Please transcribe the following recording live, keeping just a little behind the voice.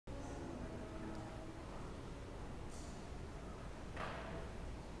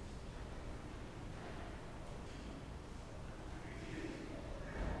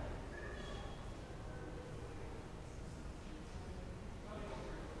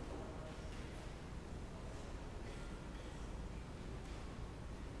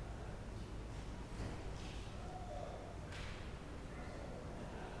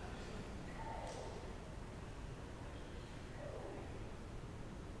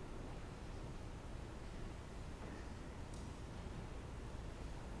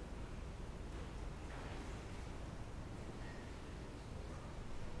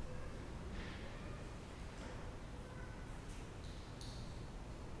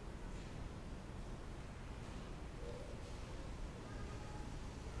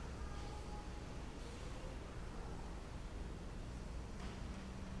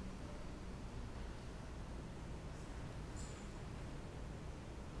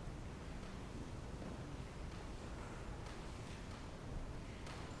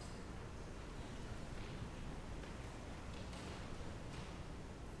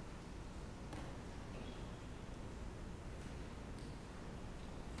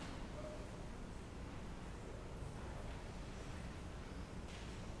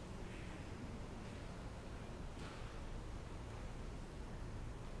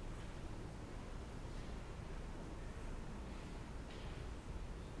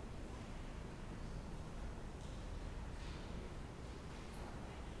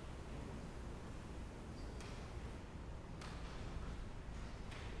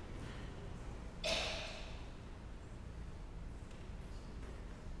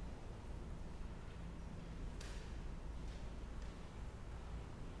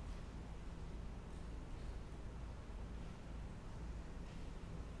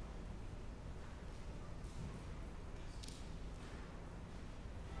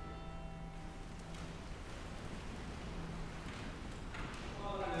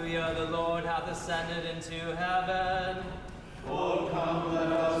ascended into heaven. Oh, come,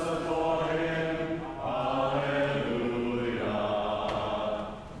 let us adore him. Alleluia.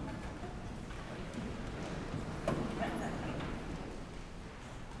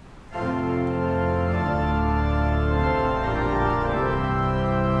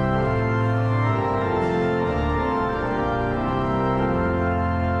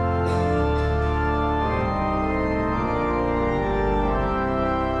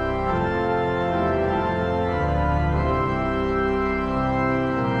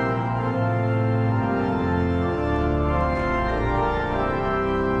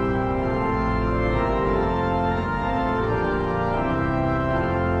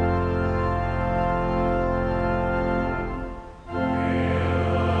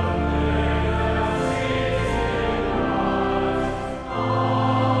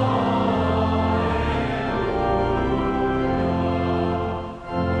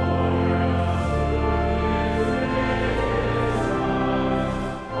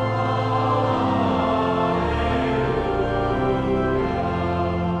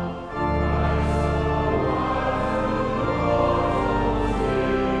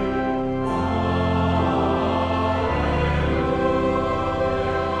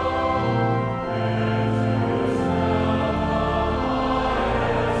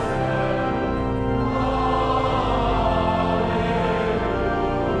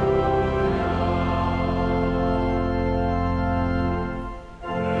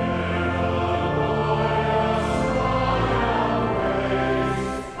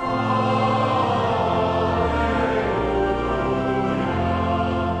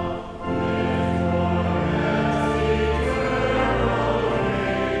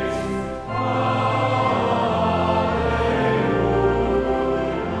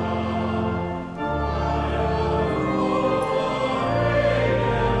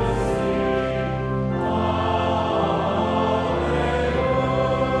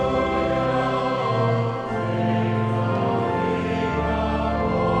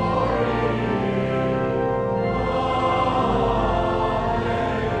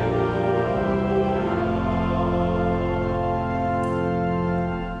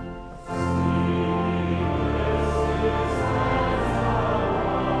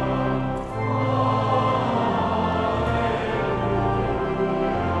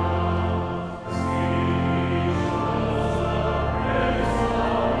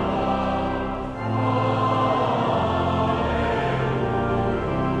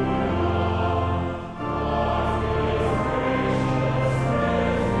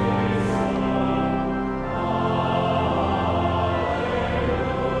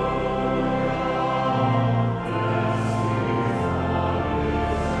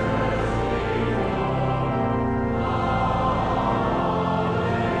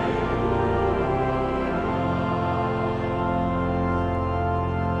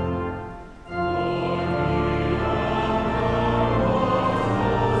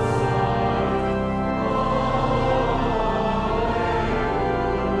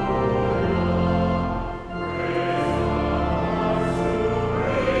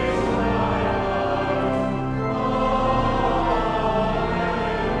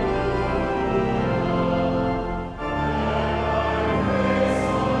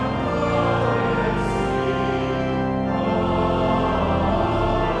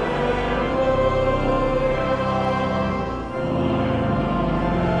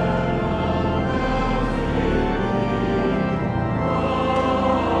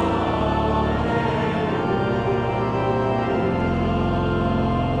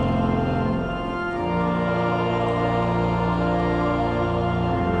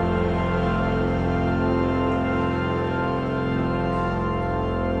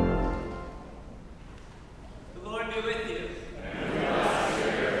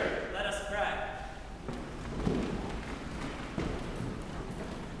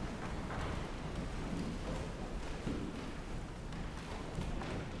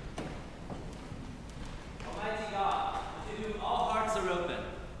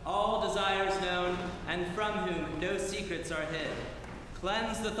 Are hid.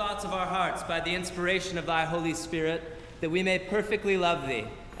 Cleanse the thoughts of our hearts by the inspiration of thy Holy Spirit, that we may perfectly love thee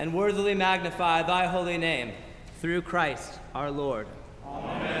and worthily magnify thy holy name, through Christ our Lord.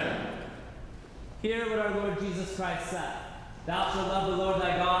 Amen. Hear what our Lord Jesus Christ said. Thou shalt love the Lord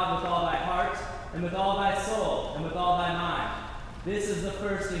thy God with all thy heart, and with all thy soul, and with all thy mind. This is the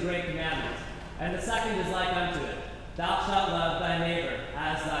first and great commandment. And the second is like unto it. Thou shalt love thy neighbor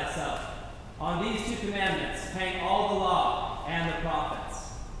as thyself. On these two commandments hang all the law and the prophets.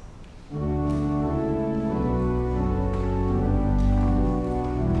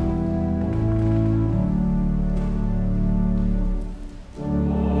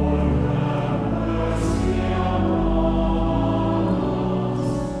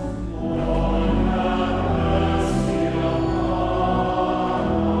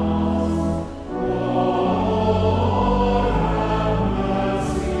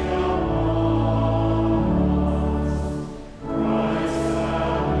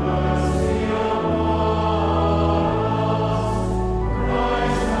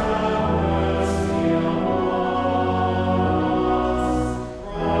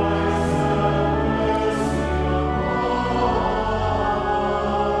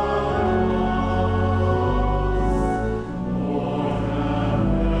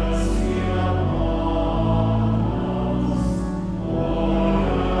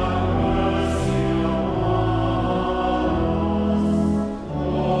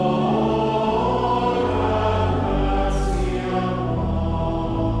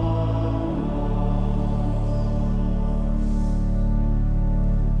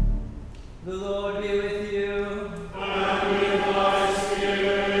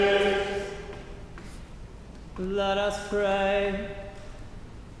 pray.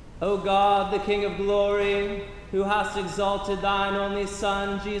 O God, the King of glory, who hast exalted thine only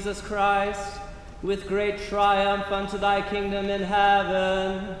Son, Jesus Christ, with great triumph unto thy kingdom in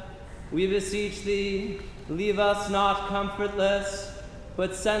heaven, we beseech thee, leave us not comfortless,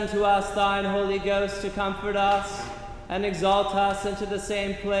 but send to us thine Holy Ghost to comfort us, and exalt us into the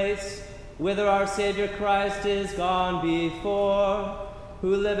same place whither our Saviour Christ is gone before,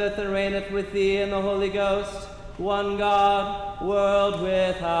 who liveth and reigneth with thee in the Holy Ghost, one God, world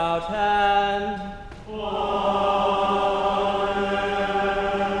without end. Amen.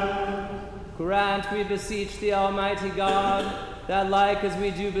 Grant, we beseech thee, Almighty God, that like as we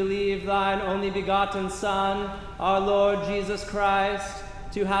do believe thine only begotten Son, our Lord Jesus Christ,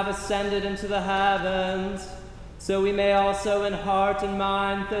 to have ascended into the heavens, so we may also in heart and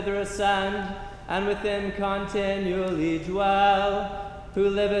mind thither ascend, and with him continually dwell, who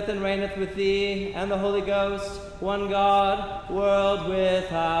liveth and reigneth with thee and the Holy Ghost, one God, world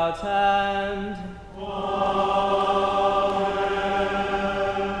without end. Amen.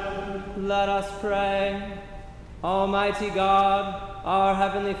 Let us pray. Almighty God, our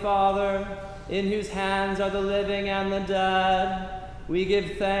heavenly Father, in whose hands are the living and the dead, we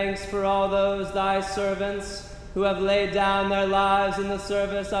give thanks for all those thy servants who have laid down their lives in the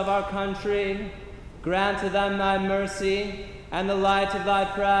service of our country. Grant to them thy mercy and the light of thy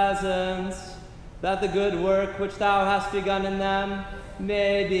presence, that the good work which thou hast begun in them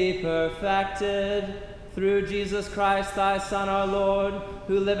may be perfected. Through Jesus Christ thy Son, our Lord,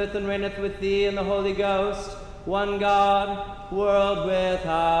 who liveth and reigneth with thee in the Holy Ghost, one God, world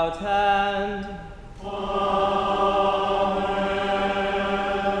without end. Amen.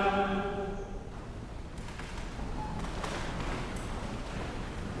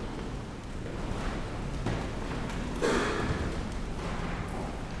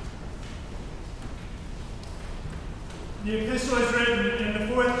 The epistle is written in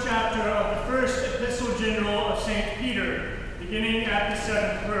the 4th chapter of the first epistle general of St. Peter, beginning at the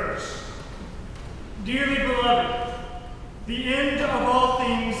 7th verse. Dearly beloved, the end of all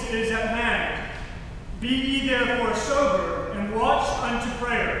things is at hand. Be ye therefore sober, and watch unto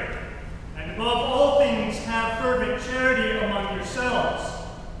prayer. And above all things have fervent charity among yourselves,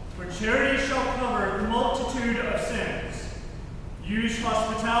 for charity shall cover the multitude of sins. Use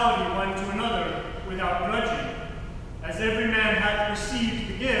hospitality one to another without grudging. As every man hath received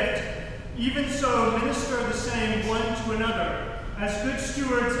the gift, even so minister the same one to another, as good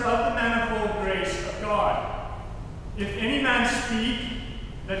stewards of the manifold grace of God. If any man speak,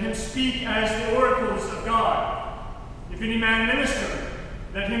 let him speak as the oracles of God. If any man minister,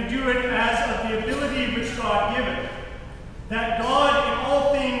 let him do it as of the ability which God giveth, that God in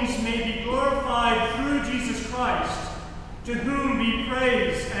all things may be glorified through Jesus Christ, to whom be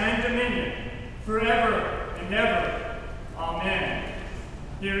praise and dominion forever and ever. Amen.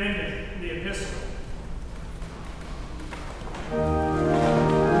 Here endeth the epistle.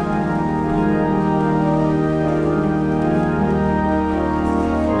 Amen.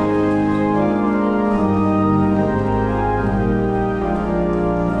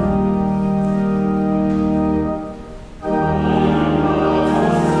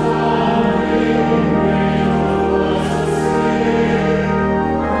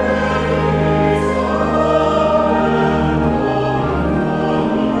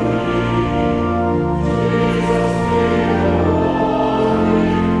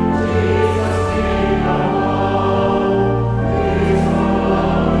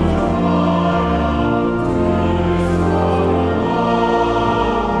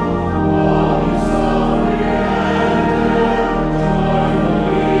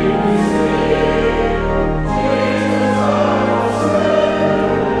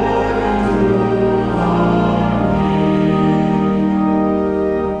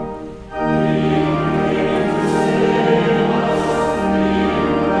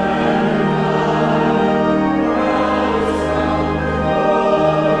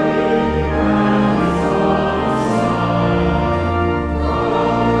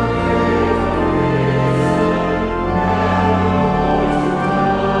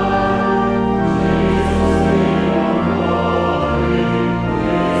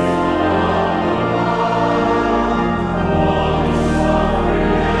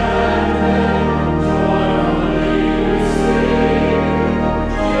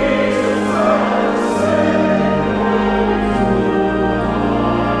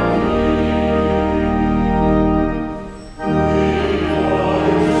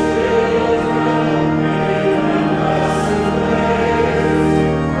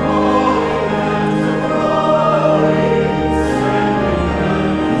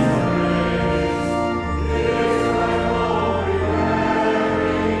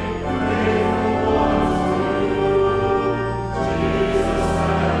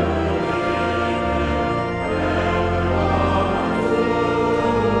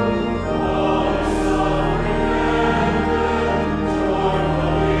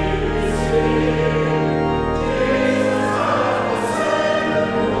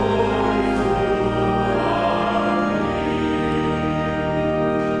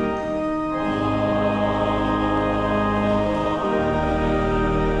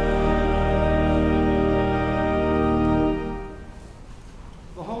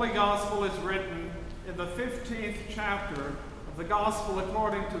 Gospel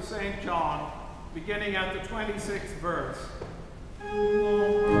according to St. John, beginning at the 26th verse.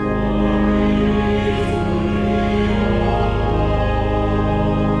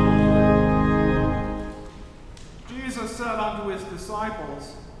 Jesus said unto his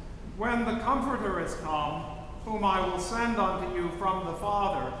disciples, "When the Comforter is come, whom I will send unto you from the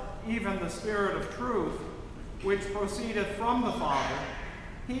Father, even the Spirit of truth, which proceedeth from the Father,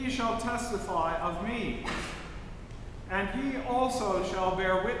 he shall testify of me. And ye also shall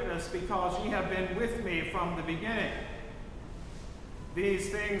bear witness, because ye have been with me from the beginning. These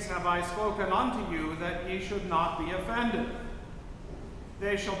things have I spoken unto you, that ye should not be offended.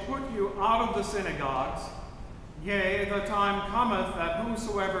 They shall put you out of the synagogues. Yea, the time cometh that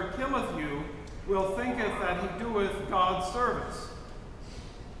whosoever killeth you will thinketh that he doeth God's service.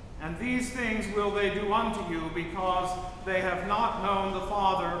 And these things will they do unto you, because they have not known the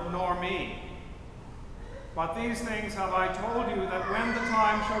Father nor me. But these things have I told you, that when the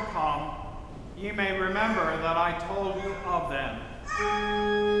time shall come, ye may remember that I told you of them."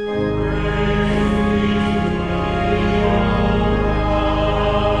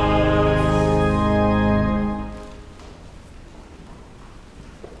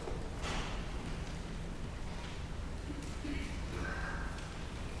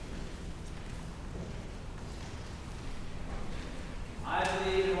 I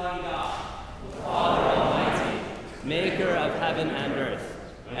believe in one God, the Father Almighty, maker of heaven and earth,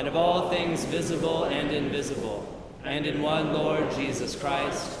 and of all things visible and invisible, and in one Lord Jesus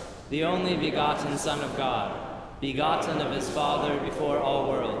Christ, the only begotten Son of God, begotten of his Father before all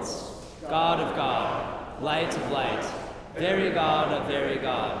worlds, God of God, light of light, very God of very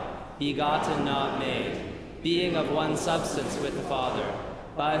God, begotten not made, being of one substance with the Father,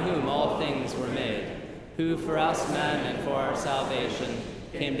 by whom all things were made, who for us men and for our salvation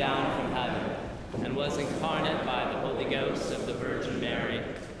came down from heaven, and was incarnate by the Holy Ghost of the Virgin Mary,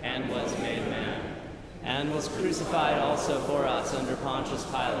 and was made man, and was crucified also for us under Pontius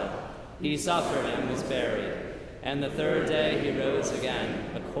Pilate. He suffered and was buried, and the third day he rose again,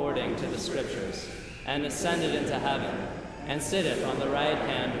 according to the Scriptures, and ascended into heaven, and sitteth on the right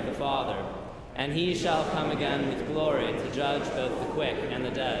hand of the Father. And he shall come again with glory to judge both the quick and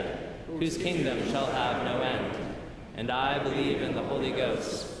the dead, whose kingdom shall have no end. And I believe in the Holy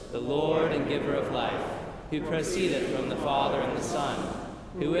Ghost, the Lord and giver of life, who proceedeth from the Father and the Son,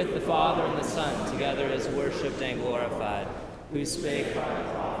 who with the Father and the Son together is worshipped and glorified, who spake by the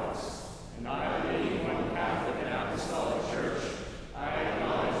prophets. And I believe in one Catholic and Apostolic Church. I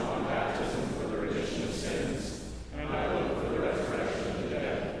acknowledge one baptism for the remission of sins, and I look for the resurrection of the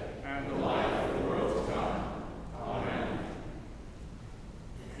dead, and the life of the world to come. Amen.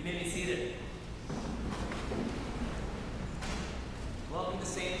 You may be seated. Welcome to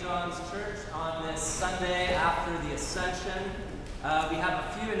St. John's Church on this Sunday after the Ascension. We have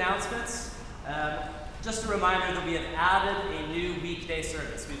a few announcements. Just a reminder that we have added a new weekday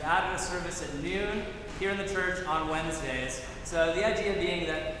service. We've added a service at noon here in the church on Wednesdays. So the idea being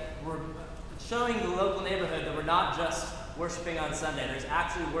that we're showing the local neighborhood that we're not just worshiping on Sunday. There's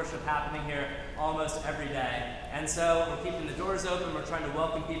actually worship happening here almost every day. And so we're keeping the doors open, we're trying to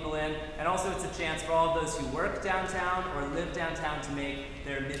welcome people in, and also it's a chance for all of those who work downtown or live downtown to make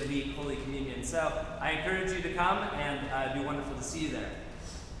their midweek Holy Communion. So I encourage you to come, and it'd be wonderful to see you there.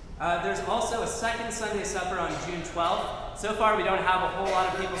 There's also a second Sunday supper on June 12th. So far we don't have a whole lot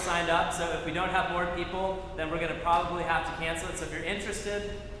of people signed up, so if we don't have more people, then we're going to probably have to cancel it. So if you're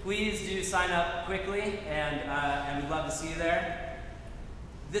interested, please do sign up quickly, and we'd love to see you there.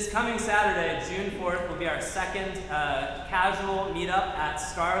 This coming Saturday, June 4th, will be our second casual meetup at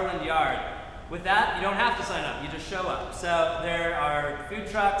Starland Yard. With that, you don't have to sign up, you just show up. So there are food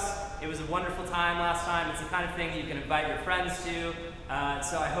trucks. It was a wonderful time last time. It's the kind of thing you can invite your friends to.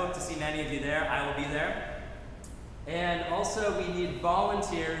 So I hope to see many of you there. I will be there. And also we need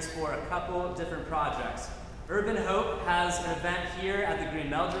volunteers for a couple different projects. Urban Hope has an event here at the Green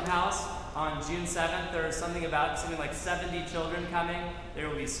Meldrum House on June 7th. There's something like 70 children coming. There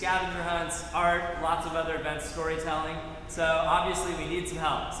will be scavenger hunts, art, lots of other events, storytelling. So obviously we need some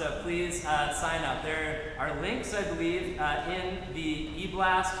help. So please sign up. There are links, I believe, in the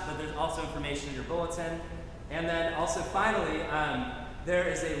e-blast, but there's also information in your bulletin. And then also finally, there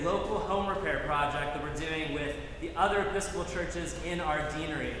is a local home repair project that we're doing with the other Episcopal churches in our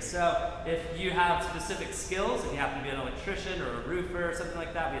deanery. So if you have specific skills, if you happen to be an electrician or a roofer or something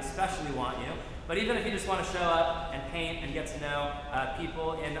like that, we especially want you. But even if you just want to show up and paint and get to know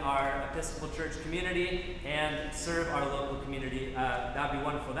people in our Episcopal church community and serve our local community, that'd be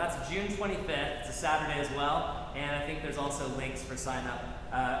wonderful. That's June 25th. It's a Saturday as well. And I think there's also links for sign up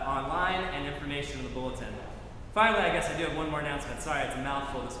online and information in the bulletin. Finally, I guess I do have one more announcement. Sorry, it's a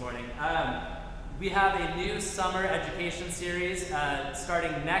mouthful this morning. We have a new summer education series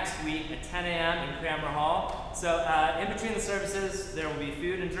starting next week at 10 a.m. in Cranmer Hall. So in between the services, there will be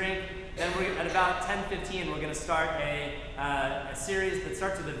food and drink. Then at about 10:15, we're going to start a series that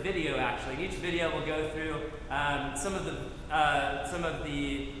starts with a video, actually. And each video will go through some of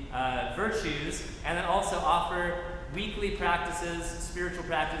the virtues, and then also offer weekly practices, spiritual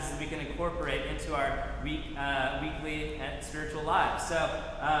practices we can incorporate into our weekly spiritual lives. So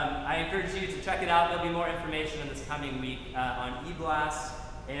I encourage you to check it out. There'll be more information in this coming week on eBlast.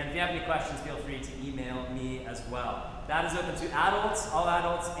 And if you have any questions, feel free to email me as well. That is open to adults, all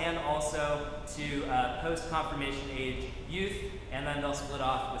adults, and also to post-confirmation age youth. And then they'll split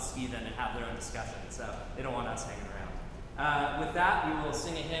off with Stephen and have their own discussion. So they don't want us hanging around. With that, we will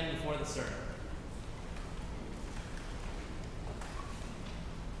sing a hymn before the sermon.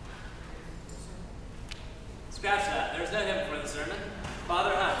 Scratch that. There's no hymn before the sermon.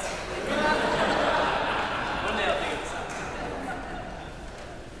 Father Hunt. One day I'll figure this out.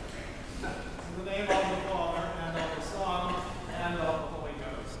 In the name of the Father, and of the Son, and of the Holy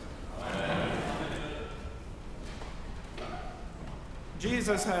Ghost. Amen.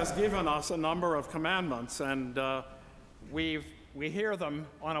 Jesus has given us a number of commandments, and we hear them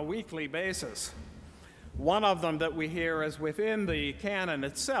on a weekly basis. One of them that we hear is within the canon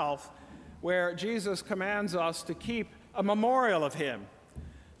itself, where Jesus commands us to keep a memorial of him.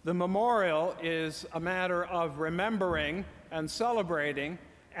 The memorial is a matter of remembering and celebrating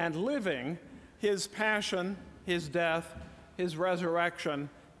and living his passion, his death, his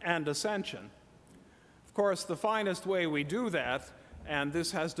resurrection, and ascension. Of course, the finest way we do that, and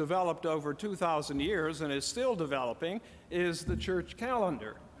this has developed over 2,000 years and is still developing, is the church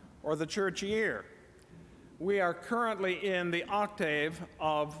calendar, or the church year. We are currently in the octave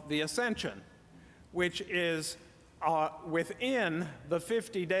of the Ascension, which is within the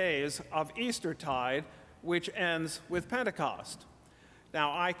 50 days of Eastertide, which ends with Pentecost.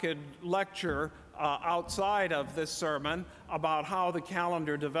 Now, I could lecture outside of this sermon about how the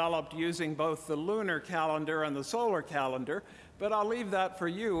calendar developed using both the lunar calendar and the solar calendar, but I'll leave that for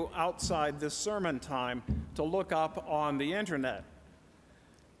you outside this sermon time to look up on the internet.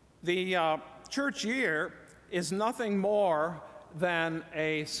 The church year is nothing more than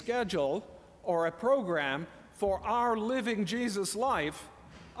a schedule or a program for our living Jesus life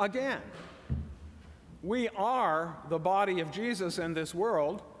again. We are the body of Jesus in this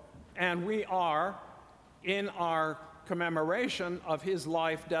world, and we are, in our commemoration of his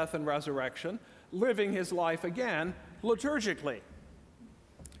life, death, and resurrection, living his life again liturgically.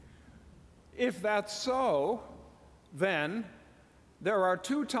 If that's so, then there are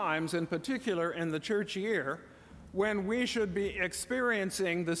two times in particular in the church year when we should be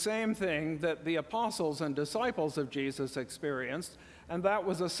experiencing the same thing that the apostles and disciples of Jesus experienced, and that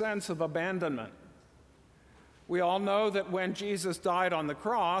was a sense of abandonment. We all know that when Jesus died on the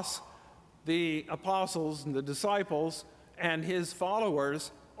cross, the apostles and the disciples and his followers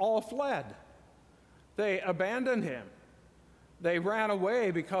all fled. They abandoned him. They ran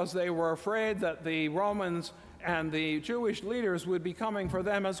away because they were afraid that the Romans and the Jewish leaders would be coming for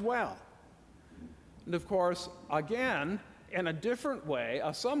them as well. And of course, again, in a different way,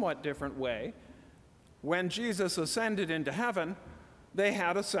 a somewhat different way, when Jesus ascended into heaven, they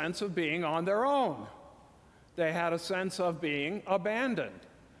had a sense of being on their own. They had a sense of being abandoned,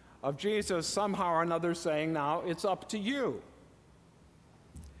 of Jesus somehow or another saying, now it's up to you.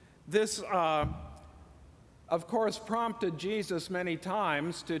 This, of course, prompted Jesus many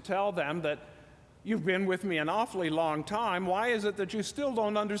times to tell them that you've been with me an awfully long time. Why is it that you still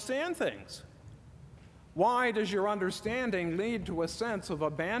don't understand things? Why does your understanding lead to a sense of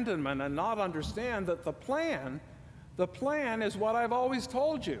abandonment and not understand that the plan is what I've always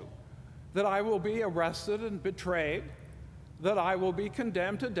told you, that I will be arrested and betrayed, that I will be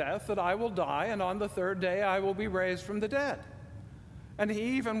condemned to death, that I will die, and on the third day I will be raised from the dead. And he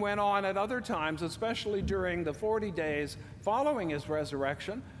even went on at other times, especially during the 40 days following his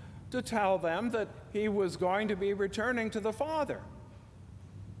resurrection, to tell them that he was going to be returning to the Father.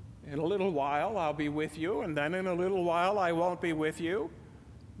 In a little while I'll be with you, and then in a little while I won't be with you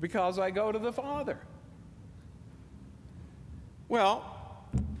because I go to the Father. Well,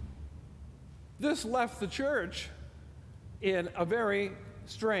 this left the church in a very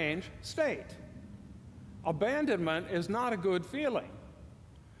strange state. Abandonment is not a good feeling,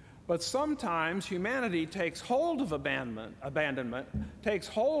 but sometimes humanity takes hold of abandonment, takes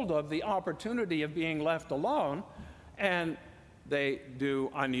hold of the opportunity of being left alone, and they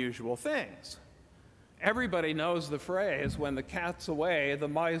do unusual things. Everybody knows the phrase, when the cat's away, the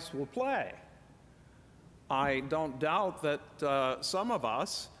mice will play. I don't doubt that some of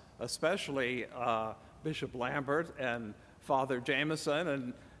us, especially Bishop Lambert and Father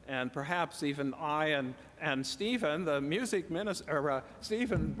Jameson, and perhaps even I and Stephen, the music minister, or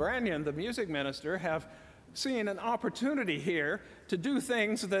Stephen Branyan, the music minister, have seen an opportunity here to do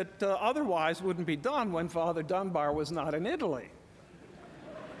things that otherwise wouldn't be done when Father Dunbar was not in Italy.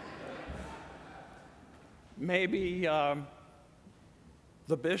 Maybe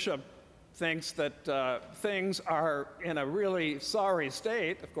the bishop thinks that things are in a really sorry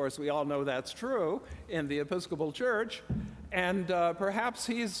state. Of course, we all know that's true in the Episcopal Church. And perhaps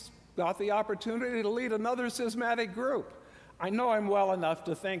he's got the opportunity to lead another schismatic group. I know I'm well enough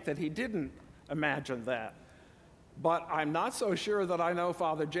to think that he didn't imagine that. But I'm not so sure that I know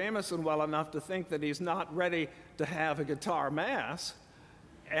Father Jameson well enough to think that he's not ready to have a guitar mass.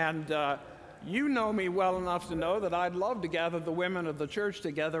 And you know me well enough to know that I'd love to gather the women of the church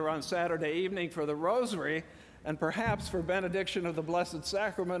together on Saturday evening for the Rosary and perhaps for benediction of the Blessed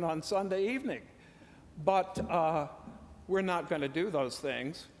Sacrament on Sunday evening. But we're not going to do those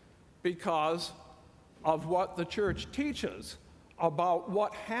things because of what the church teaches about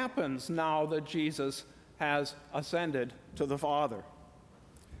what happens now that Jesus has ascended to the Father.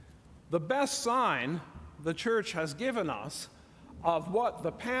 The best sign the church has given us of what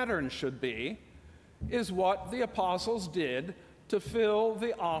the pattern should be is what the apostles did to fill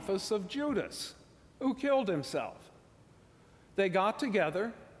the office of Judas, who killed himself. They got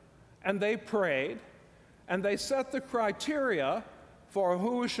together and they prayed and they set the criteria for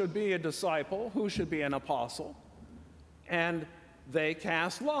who should be a disciple, who should be an apostle, and they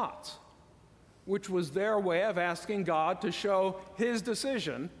cast lots, which was their way of asking God to show his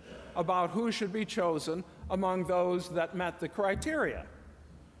decision about who should be chosen among those that met the criteria.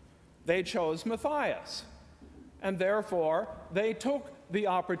 They chose Matthias, and therefore they took the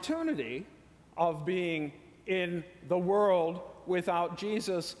opportunity of being in the world without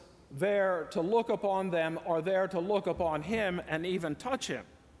Jesus there to look upon them or there to look upon him and even touch him.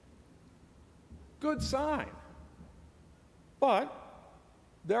 Good sign. But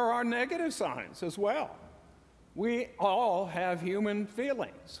there are negative signs as well. We all have human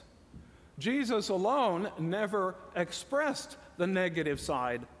feelings. Jesus alone never expressed the negative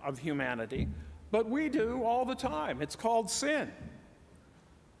side of humanity, but we do all the time. It's called sin.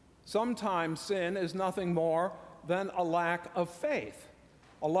 Sometimes sin is nothing more than a lack of faith,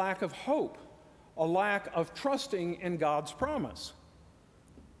 a lack of hope, a lack of trusting in God's promise.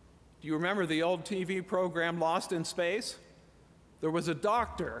 Do you remember the old TV program Lost in Space? There was a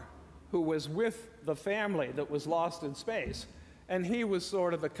doctor who was with the family that was lost in space, and he was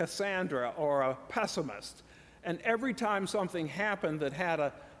sort of a Cassandra or a pessimist. And every time something happened that had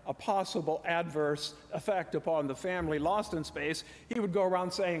a possible adverse effect upon the family lost in space, he would go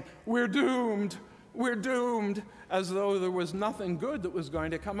around saying, "We're doomed, we're doomed," as though there was nothing good that was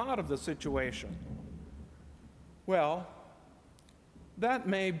going to come out of the situation. Well, that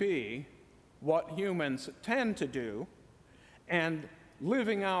may be what humans tend to do, and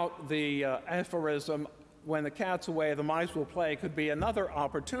living out the aphorism, "When the cat's away, the mice will play," could be another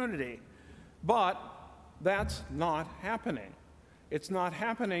opportunity. But that's not happening. It's not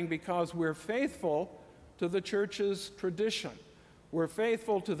happening because we're faithful to the church's tradition. We're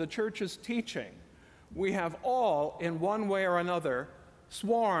faithful to the church's teaching. We have all, in one way or another,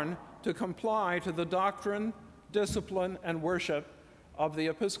 sworn to comply to the doctrine, discipline, and worship of the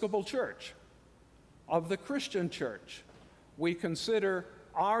Episcopal Church, of the Christian Church. We consider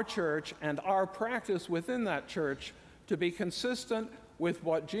our church and our practice within that church to be consistent with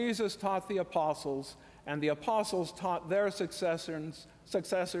what Jesus taught the apostles, and the apostles taught their successors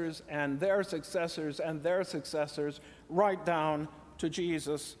and their successors and their successors, right down to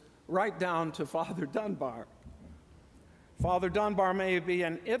Jesus, right down to Father Dunbar. Father Dunbar may be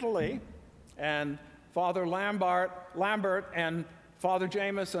in Italy, and Father Lambert and Father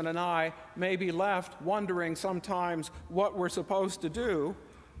Jameson and I may be left wondering sometimes what we're supposed to do,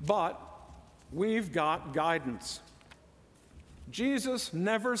 but we've got guidance. Jesus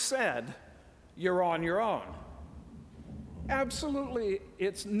never said, "You're on your own." Absolutely,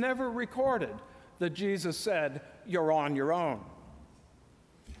 it's never recorded that Jesus said, "You're on your own."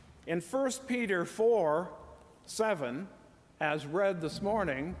 In 1 Peter 4:7, as read this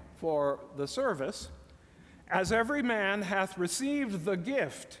morning for the service, "As every man hath received the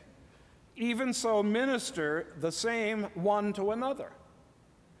gift, even so minister the same one to another,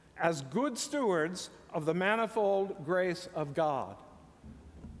 as good stewards of the manifold grace of God."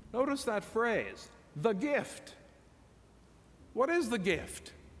 Notice that phrase, the gift. What is the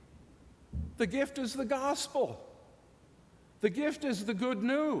gift? The gift is the gospel. The gift is the good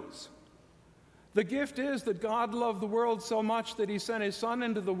news. The gift is that God loved the world so much that he sent his Son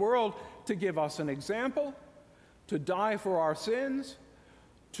into the world to give us an example, to die for our sins,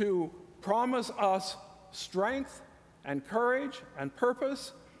 to promise us strength and courage and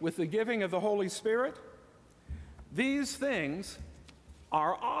purpose with the giving of the Holy Spirit. These things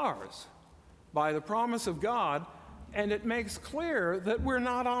are ours by the promise of God, and it makes clear that we're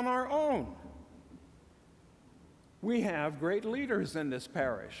not on our own. We have great leaders in this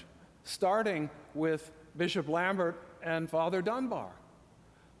parish, starting with Bishop Lambert and Father Dunbar.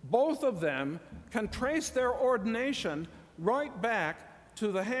 Both of them can trace their ordination right back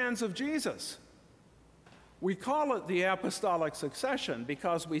to the hands of Jesus. We call it the apostolic succession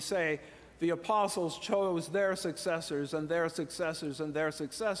because we say the apostles chose their successors and their successors and their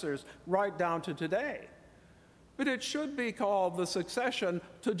successors right down to today. But it should be called the succession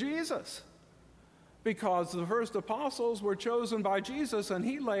to Jesus, because the first apostles were chosen by Jesus and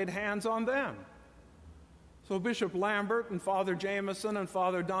he laid hands on them. So Bishop Lambert and Father Jameson and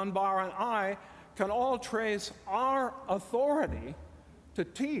Father Dunbar and I can all trace our authority to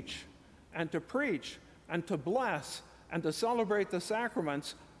teach and to preach and to bless and to celebrate the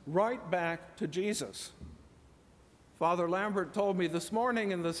sacraments right back to Jesus. Father Lambert told me this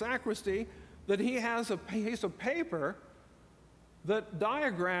morning in the sacristy that he has a piece of paper that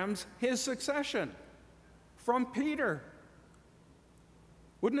diagrams his succession from Peter.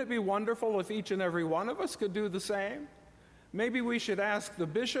 Wouldn't it be wonderful if each and every one of us could do the same? Maybe we should ask the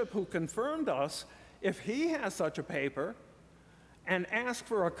bishop who confirmed us if he has such a paper and ask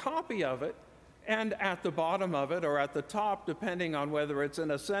for a copy of it, and at the bottom of it or at the top, depending on whether it's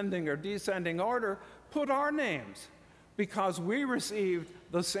in ascending or descending order, put our names, because we received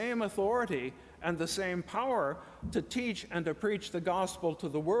the same authority and the same power to teach and to preach the gospel to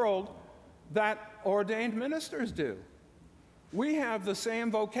the world that ordained ministers do. We have the same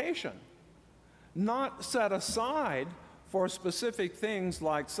vocation, not set aside for specific things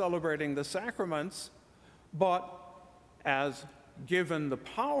like celebrating the sacraments, but as given the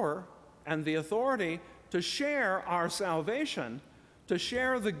power and the authority to share our salvation, to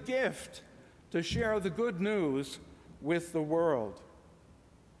share the gift, to share the good news with the world.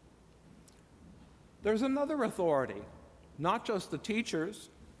 There's another authority, not just the teachers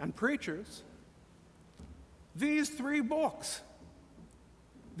and preachers. These three books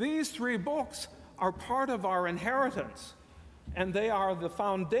are part of our inheritance, and they are the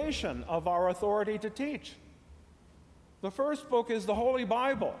foundation of our authority to teach. The first book is the Holy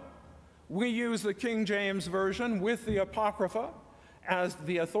Bible. We use the King James Version with the Apocrypha as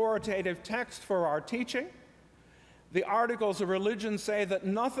the authoritative text for our teaching. The Articles of Religion say that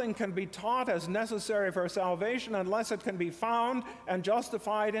nothing can be taught as necessary for salvation unless it can be found and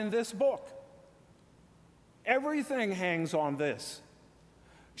justified in this book. Everything hangs on this.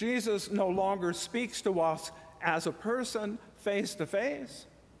 Jesus no longer speaks to us as a person face to face,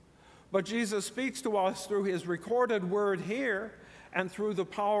 but Jesus speaks to us through his recorded word here and through the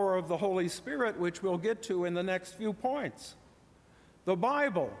power of the Holy Spirit, which we'll get to in the next few points. The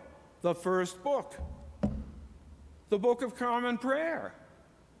Bible, the first book, the Book of Common Prayer.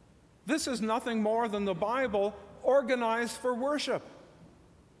 This is nothing more than the Bible organized for worship.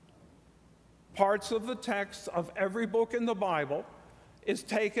 Parts of the text of every book in the Bible is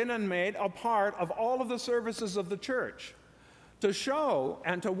taken and made a part of all of the services of the church to show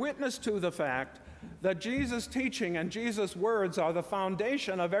and to witness to the fact that Jesus' teaching and Jesus' words are the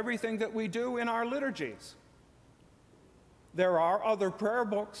foundation of everything that we do in our liturgies. There are other prayer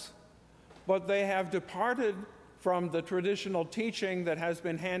books, but they have departed from the traditional teaching that has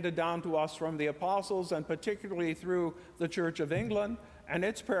been handed down to us from the apostles, and particularly through the Church of England and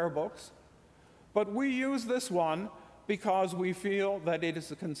its prayer books. But we use this one because we feel that it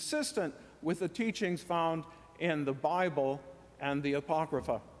is consistent with the teachings found in the Bible and the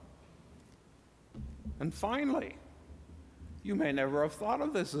Apocrypha. And finally, you may never have thought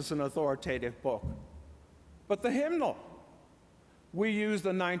of this as an authoritative book, but the hymnal. We use the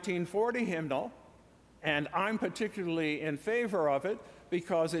 1940 hymnal, and I'm particularly in favor of it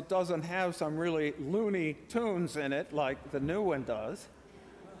because it doesn't have some really loony tunes in it like the new one does.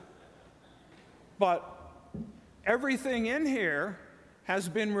 But everything in here has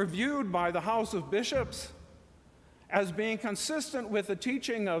been reviewed by the House of Bishops as being consistent with the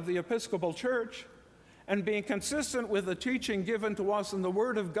teaching of the Episcopal Church and being consistent with the teaching given to us in the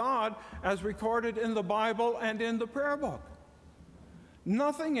Word of God as recorded in the Bible and in the prayer book.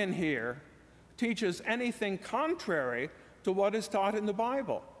 Nothing in here teaches anything contrary to what is taught in the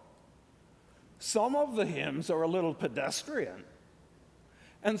Bible. Some of the hymns are a little pedestrian,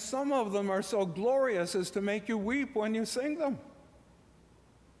 and some of them are so glorious as to make you weep when you sing them.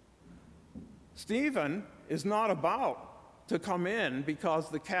 Stephen is not about to come in because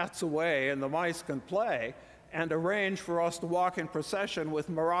the cat's away and the mice can play and arrange for us to walk in procession with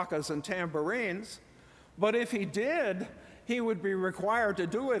maracas and tambourines. But if he did, he would be required to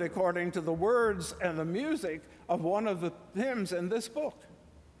do it according to the words and the music of one of the hymns in this book.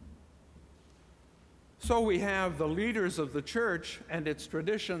 So we have the leaders of the church and its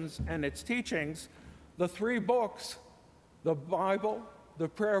traditions and its teachings, the three books, the Bible, the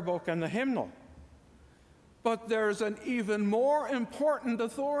prayer book, and the hymnal. But there's an even more important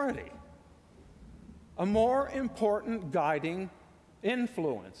authority, a more important guiding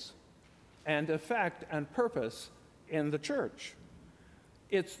influence and effect and purpose in the church.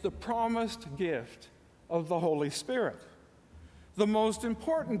 It's the promised gift of the Holy Spirit. The most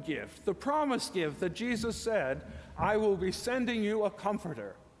important gift, the promised gift that Jesus said, I will be sending you a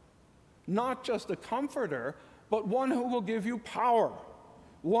comforter. Not just a comforter, but one who will give you power,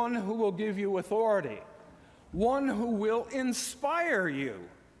 one who will give you authority, one who will inspire you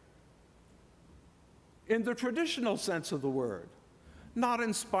in the traditional sense of the word. Not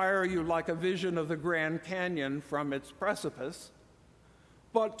inspire you like a vision of the Grand Canyon from its precipice,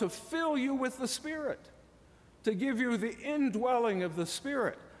 but to fill you with the Spirit, to give you the indwelling of the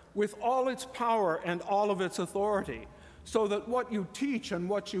Spirit with all its power and all of its authority, so that what you teach and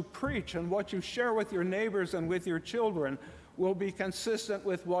what you preach and what you share with your neighbors and with your children will be consistent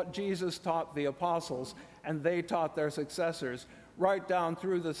with what Jesus taught the apostles and they taught their successors, right down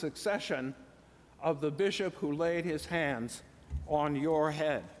through the succession of the bishop who laid his hands on your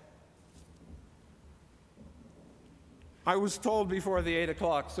head. I was told before the 8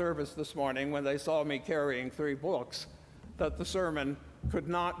 o'clock service this morning, when they saw me carrying 3 books, that the sermon could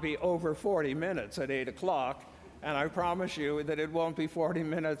not be over 40 minutes at 8 o'clock, and I promise you that it won't be 40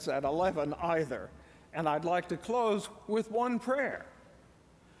 minutes at 11 either. And I'd like to close with one prayer.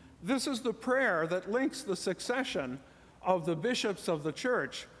 This is the prayer that links the succession of the bishops of the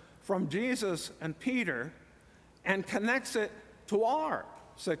church from Jesus and Peter and connects it to our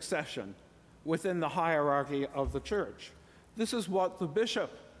succession within the hierarchy of the church. This is what the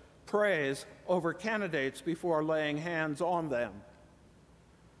bishop prays over candidates before laying hands on them.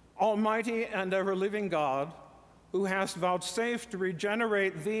 Almighty and ever-living God, who hast vouchsafed to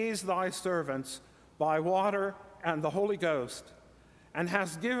regenerate these thy servants by water and the Holy Ghost, and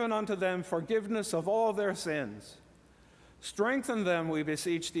hast given unto them forgiveness of all their sins, strengthen them, we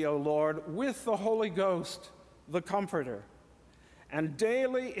beseech thee, O Lord, with the Holy Ghost, the Comforter, and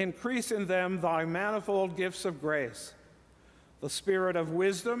daily increase in them thy manifold gifts of grace, the spirit of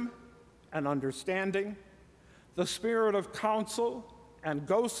wisdom and understanding, the spirit of counsel and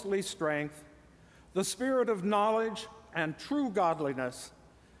ghostly strength, the spirit of knowledge and true godliness,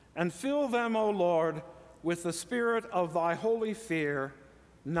 and fill them, O Lord, with the spirit of thy holy fear,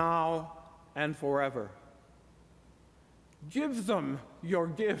 now and forever. Give them your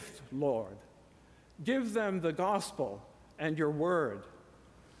gift, Lord. Give them the gospel and your word,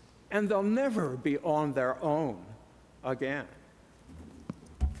 and they'll never be on their own again.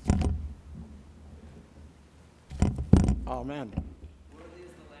 Amen. Worthy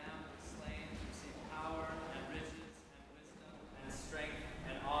is the Lamb who was slain to receive power and riches and wisdom and strength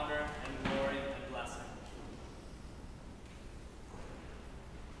and honor and glory and blessing.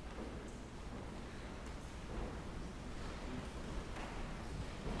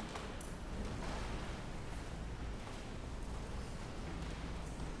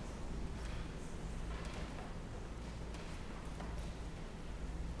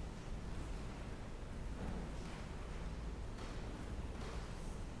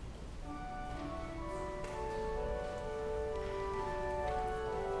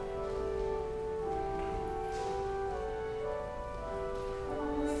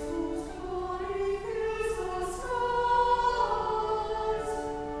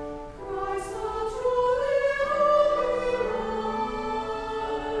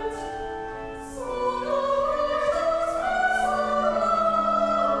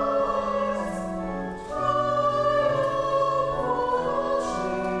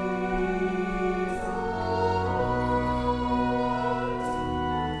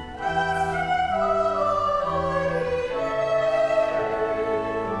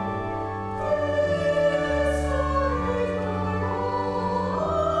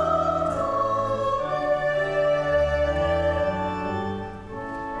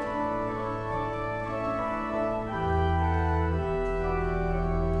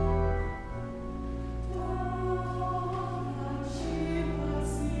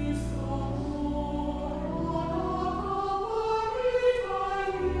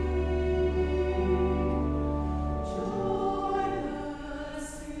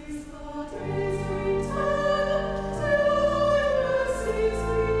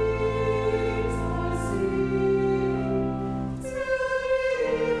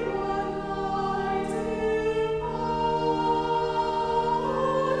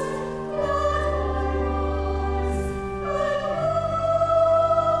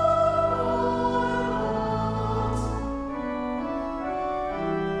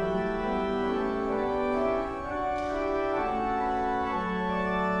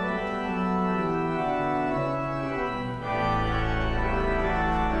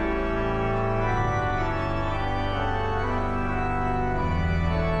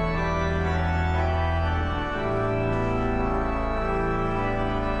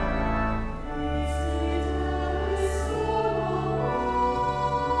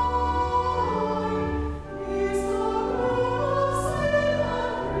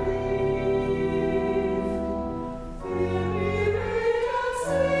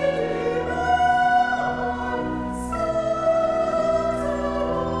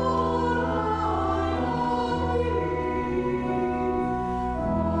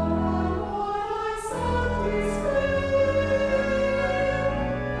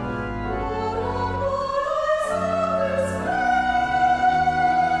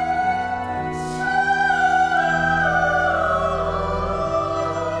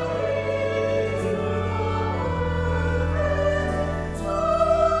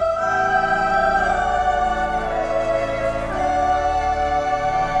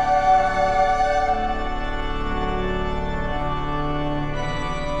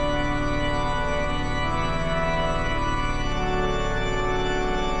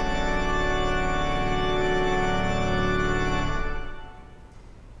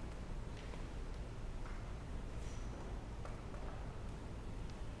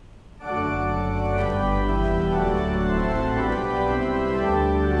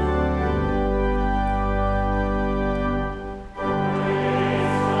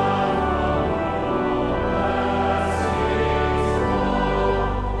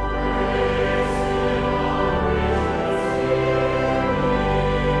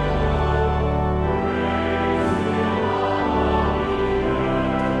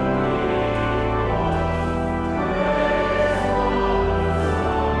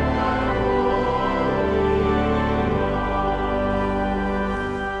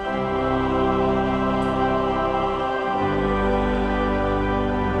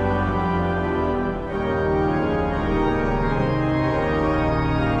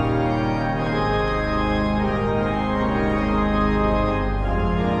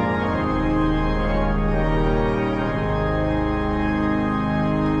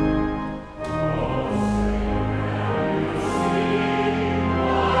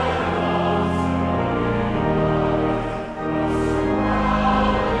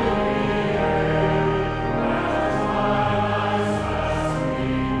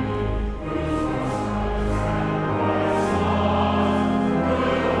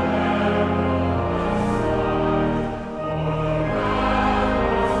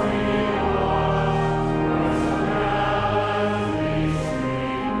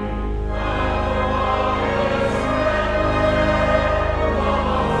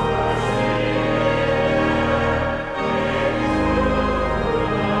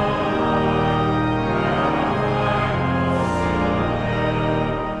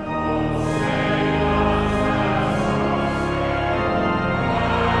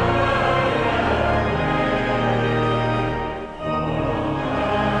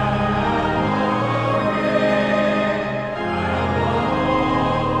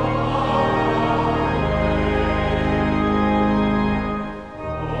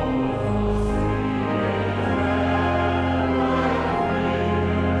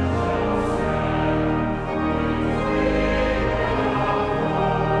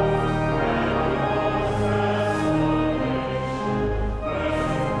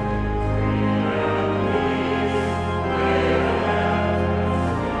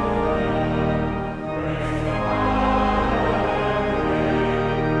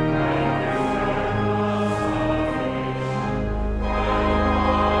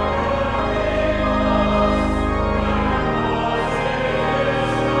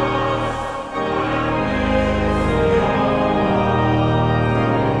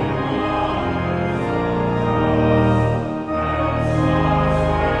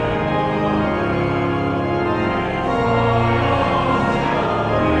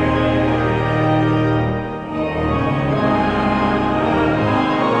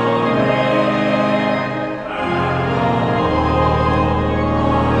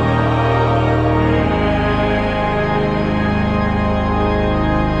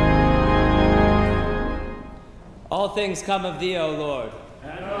 things come of thee, O Lord.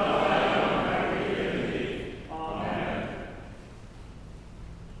 And all I know that we in thee. Amen.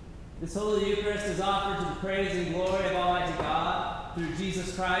 This Holy Eucharist is offered to the praise and glory of Almighty God through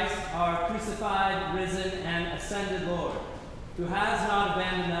Jesus Christ, our crucified, risen, and ascended Lord, who has not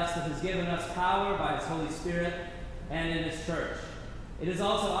abandoned us but has given us power by his Holy Spirit and in his church. It is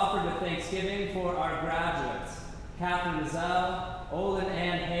also offered with thanksgiving for our graduates, Catherine Gazelle, Olin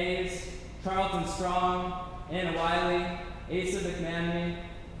Ann Hayes, Charlton Strong, Anna Wiley, Asa McManamy,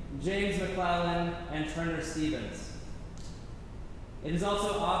 James McClellan, and Turner Stevens. It is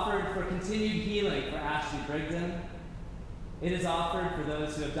also offered for continued healing for Ashley Brigden. It is offered for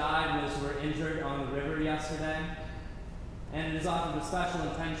those who have died and those who were injured on the river yesterday. And it is offered with special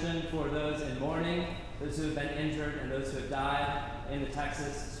intention for those in mourning, those who have been injured, and those who have died in the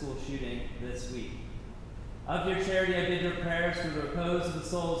Texas school shooting this week. Of your charity I bid your prayers for the repose of the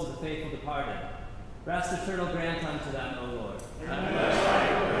souls of the faithful departed. Rest eternal grant unto them, O Lord. And let thy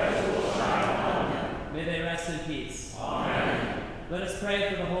perpetual shine upon them. May they rest in peace. Amen. Let us pray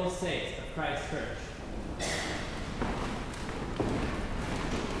for the whole state of Christ's Church.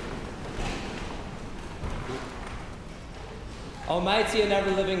 Almighty and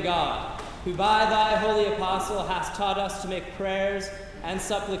ever-living God, who by thy holy apostle hast taught us to make prayers and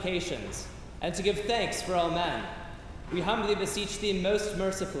supplications, and to give thanks for all men, we humbly beseech thee most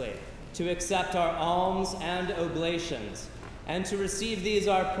mercifully to accept our alms and oblations, and to receive these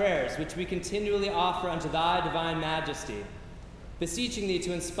our prayers, which we continually offer unto thy divine majesty, beseeching thee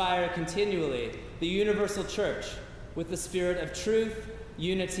to inspire continually the universal church with the spirit of truth,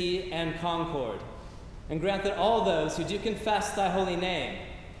 unity, and concord, and grant that all those who do confess thy holy name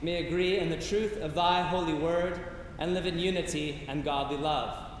may agree in the truth of thy holy word and live in unity and godly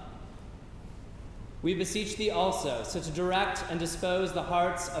love. We beseech thee also so to direct and dispose the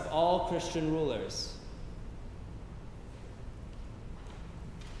hearts of all Christian rulers,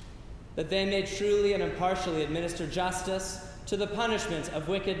 that they may truly and impartially administer justice to the punishment of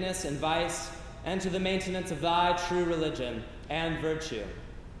wickedness and vice, and to the maintenance of thy true religion and virtue.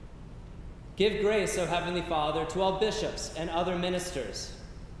 Give grace, O Heavenly Father, to all bishops and other ministers,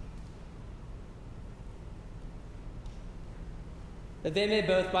 that they may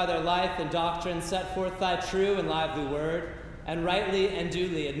both by their life and doctrine set forth thy true and lively word, and rightly and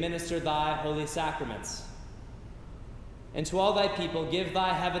duly administer thy holy sacraments. And to all thy people give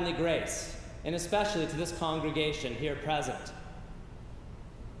thy heavenly grace, and especially to this congregation here present,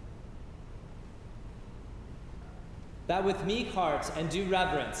 that with meek heart and due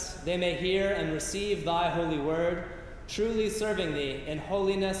reverence they may hear and receive thy holy word, truly serving thee in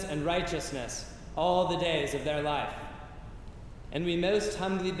holiness and righteousness all the days of their life. And we most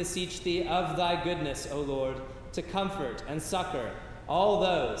humbly beseech thee of thy goodness, O Lord, to comfort and succor all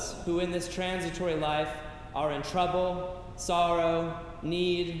those who in this transitory life are in trouble, sorrow,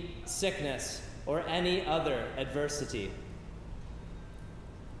 need, sickness, or any other adversity.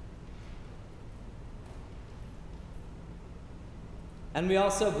 And we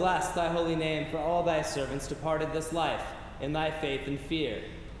also bless thy holy name for all thy servants departed this life in thy faith and fear,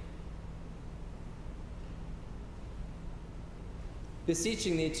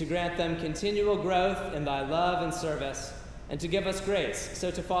 beseeching thee to grant them continual growth in thy love and service, and to give us grace so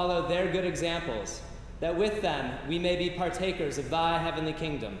to follow their good examples, that with them we may be partakers of thy heavenly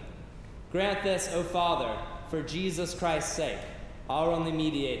kingdom. Grant this, O Father, for Jesus Christ's sake, our only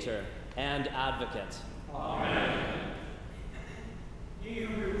mediator and advocate. Amen. Ye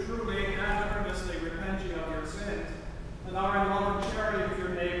who do truly and earnestly repent ye of your sins, and are in love and charity with your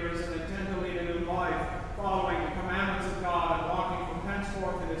neighbors, and intend to lead a new life, following the commandments of God and walking from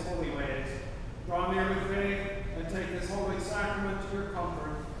henceforth in his holy ways, draw near with faith, and take this holy sacrament to your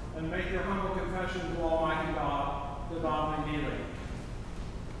comfort, and make your humble confession to Almighty God, the godly healing.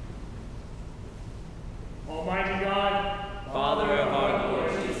 Almighty God, Father of our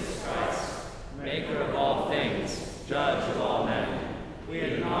Lord Jesus Christ, maker of all things, judge of all men, we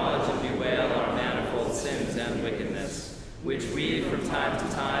acknowledge and bewail our manifold sins and wickedness, which we from time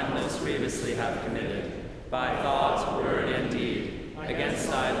to time most grievously have committed, by thought, word, and deed, against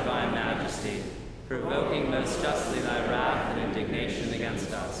thy divine majesty, provoking most justly thy wrath and indignation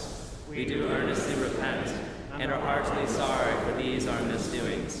against us. We do earnestly repent, and are heartily sorry for these our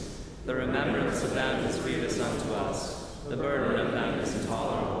misdoings. The remembrance of them is grievous unto us, the burden of them is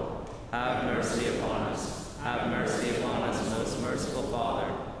intolerable. Have mercy upon us. Have mercy upon us, most merciful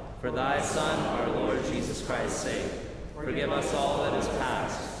Father. For thy Son, our Lord Jesus Christ's sake, forgive us all that is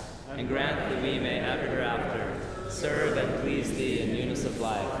past, and grant that we may ever hereafter serve and please thee in newness of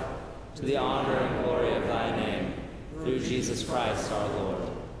life, to the honor and glory of thy name, through Jesus Christ our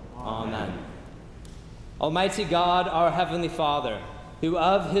Lord. Amen. Almighty God, our heavenly Father, who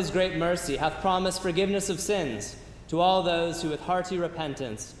of his great mercy hath promised forgiveness of sins to all those who with hearty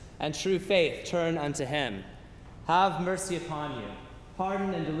repentance and true faith turn unto him, have mercy upon you,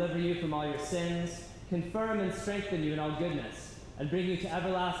 pardon and deliver you from all your sins, confirm and strengthen you in all goodness, and bring you to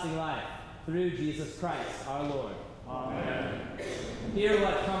everlasting life, through Jesus Christ our Lord. Amen. Hear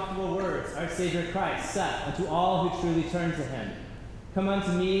what comfortable words our Savior Christ saith unto all who truly turn to him. Come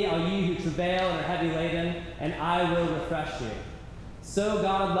unto me, all ye who travail and are heavy laden, and I will refresh you. So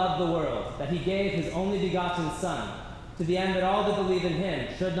God loved the world, that he gave his only begotten Son, to the end that all that believe in him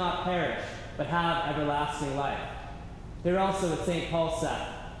should not perish, but have everlasting life. Here also what St. Paul saith,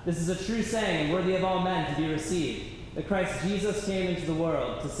 this is a true saying and worthy of all men to be received, that Christ Jesus came into the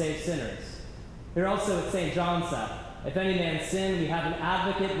world to save sinners. Here also what St. John saith, if any man sin, we have an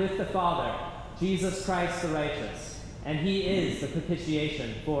advocate with the Father, Jesus Christ the righteous, and he is the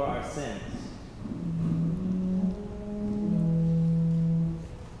propitiation for our sins.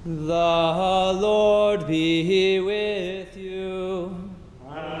 The Lord be with you.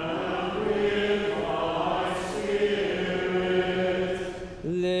 And with thy spirit.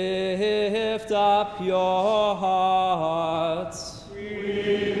 Lift up your hearts.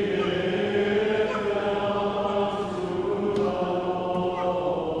 We lift them unto the Lord.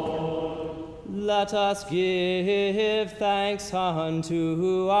 Let us give thanks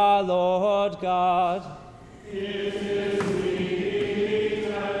unto our Lord God. It is meet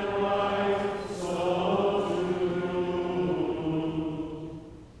and right so to do.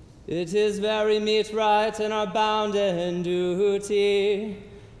 It is very meet, right, and our bounden duty,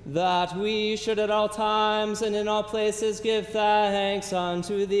 that we should at all times and in all places give thanks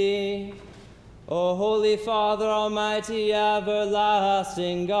unto thee, O Holy Father, almighty,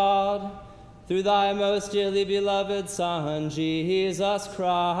 everlasting God, through thy most dearly beloved Son, Jesus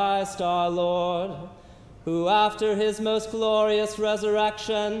Christ our Lord, who after his most glorious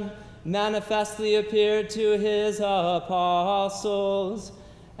resurrection manifestly appeared to his apostles,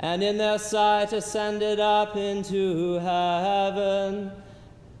 and in their sight ascended up into heaven,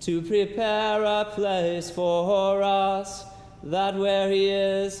 to prepare a place for us, that where he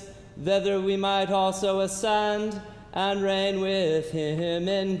is, thither we might also ascend, and reign with him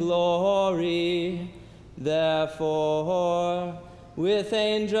in glory. Therefore, with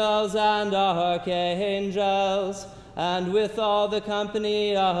angels and archangels, and with all the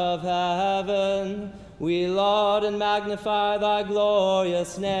company of heaven, we laud and magnify thy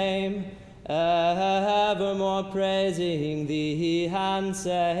glorious name, evermore praising thee and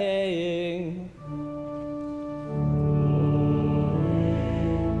saying,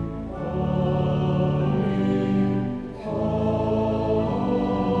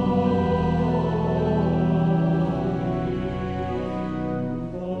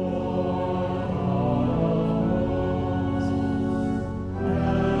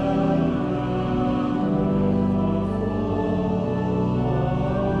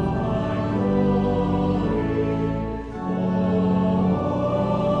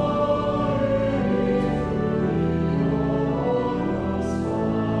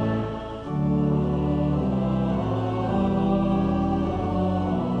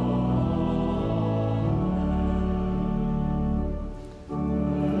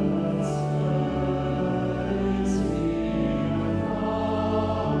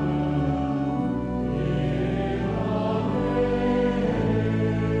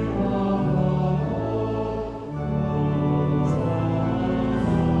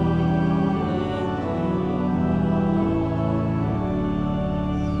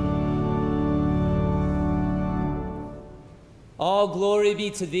 All glory be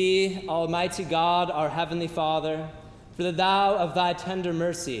to thee, Almighty God, our heavenly Father, for that thou of thy tender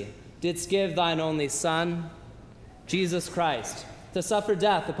mercy didst give thine only Son, Jesus Christ, to suffer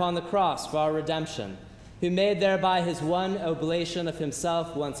death upon the cross for our redemption, who made thereby his one oblation of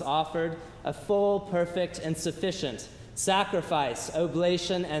himself once offered, a full, perfect, and sufficient sacrifice,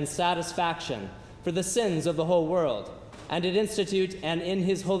 oblation, and satisfaction for the sins of the whole world, and did institute and in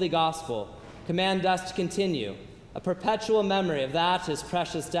his holy gospel command us to continue a perpetual memory of that his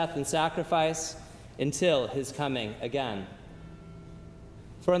precious death and sacrifice until his coming again.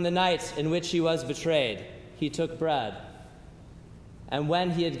 For in the night in which he was betrayed, he took bread, and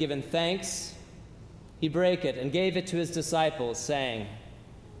when he had given thanks, he brake it and gave it to his disciples, saying,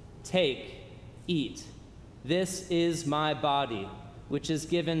 "Take, eat. This is my body, which is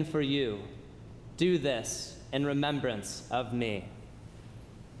given for you. Do this in remembrance of me."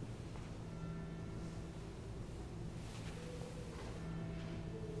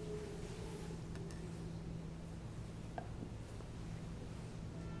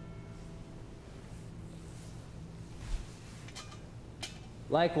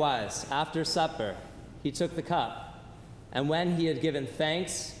 Likewise, after supper, he took the cup, and when he had given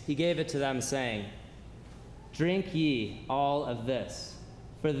thanks, he gave it to them, saying, "Drink ye all of this,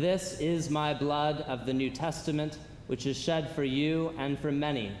 for this is my blood of the New Testament, which is shed for you and for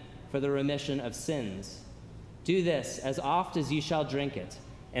many for the remission of sins. Do this as oft as ye shall drink it,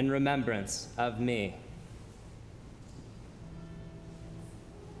 in remembrance of me."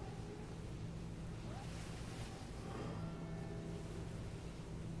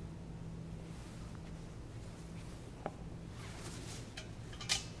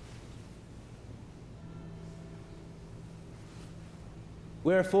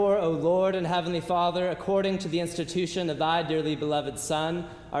 Wherefore, O Lord and Heavenly Father, according to the institution of thy dearly beloved Son,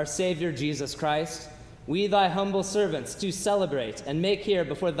 our Savior Jesus Christ, we, thy humble servants, do celebrate and make here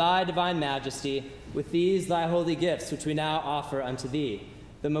before thy divine majesty with these thy holy gifts which we now offer unto thee,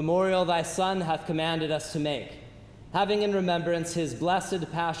 the memorial thy Son hath commanded us to make, having in remembrance his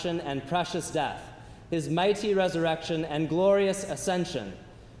blessed passion and precious death, his mighty resurrection and glorious ascension,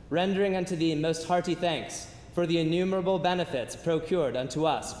 rendering unto thee most hearty thanks for the innumerable benefits procured unto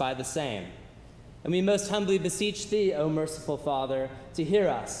us by the same. And we most humbly beseech thee, O merciful Father, to hear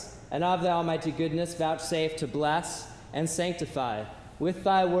us, and of thy almighty goodness vouchsafe to bless and sanctify with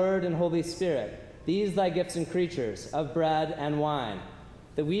thy word and Holy Spirit these thy gifts and creatures of bread and wine,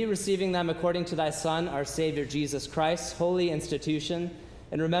 that we, receiving them according to thy Son, our Savior Jesus Christ's holy institution,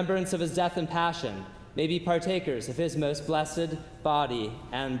 in remembrance of his death and passion, may be partakers of his most blessed body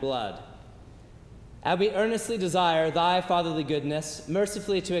and blood. And we earnestly desire thy fatherly goodness,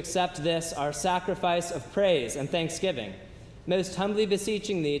 mercifully to accept this, our sacrifice of praise and thanksgiving, most humbly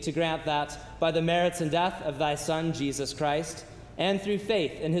beseeching thee to grant that, by the merits and death of thy Son, Jesus Christ, and through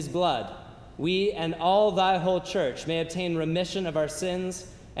faith in his blood, we and all thy whole church may obtain remission of our sins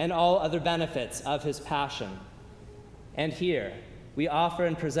and all other benefits of his passion. And here we offer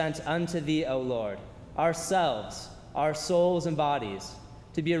and present unto thee, O Lord, ourselves, our souls and bodies,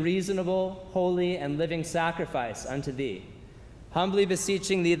 to be a reasonable, holy, and living sacrifice unto thee, humbly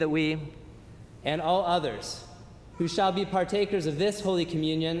beseeching thee that we and all others who shall be partakers of this holy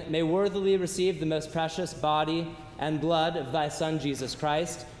communion may worthily receive the most precious body and blood of thy Son, Jesus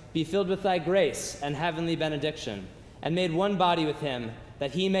Christ, be filled with thy grace and heavenly benediction, and made one body with him,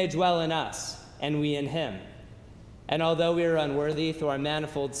 that he may dwell in us, and we in him. And although we are unworthy through our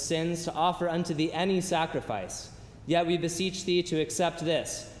manifold sins to offer unto thee any sacrifice, yet we beseech thee to accept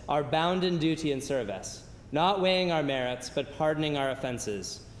this, our bounden duty and service, not weighing our merits, but pardoning our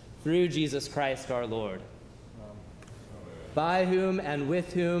offenses, through Jesus Christ our Lord. By whom and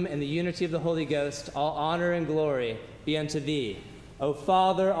with whom, in the unity of the Holy Ghost, all honor and glory be unto thee, O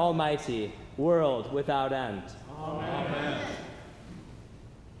Father Almighty, world without end. Amen.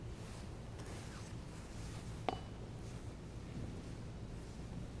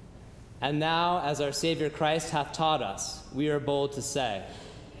 And now, as our Savior Christ hath taught us, we are bold to say,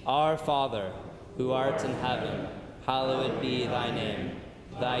 Our Father, who art in heaven, hallowed be thy name.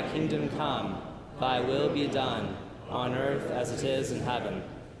 Thy kingdom come, thy will be done, on earth as it is in heaven.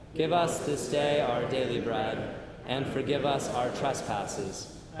 Give us this day our daily bread, and forgive us our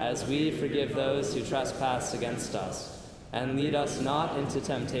trespasses, as we forgive those who trespass against us. And lead us not into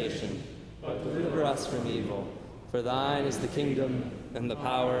temptation, but deliver us from evil. For thine is the kingdom, and the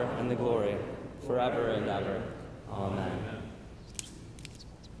power, and the glory, forever and ever. Amen.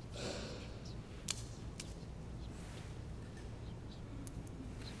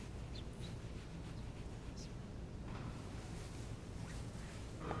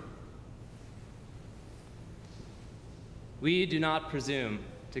 We do not presume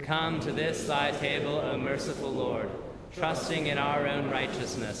to come to this thy table, O merciful Lord, trusting in our own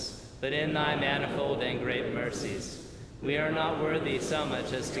righteousness, but in thy manifold and great mercies. We are not worthy so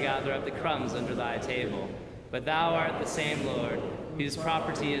much as to gather up the crumbs under thy table, but thou art the same Lord, whose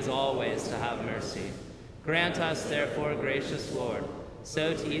property is always to have mercy. Grant us, therefore, gracious Lord,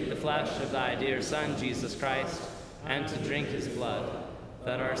 so to eat the flesh of thy dear Son, Jesus Christ, and to drink his blood,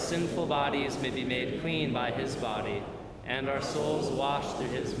 that our sinful bodies may be made clean by his body, and our souls washed through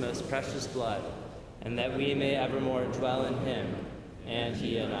his most precious blood, and that we may evermore dwell in him, and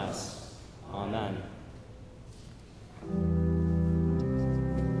he in us. Amen.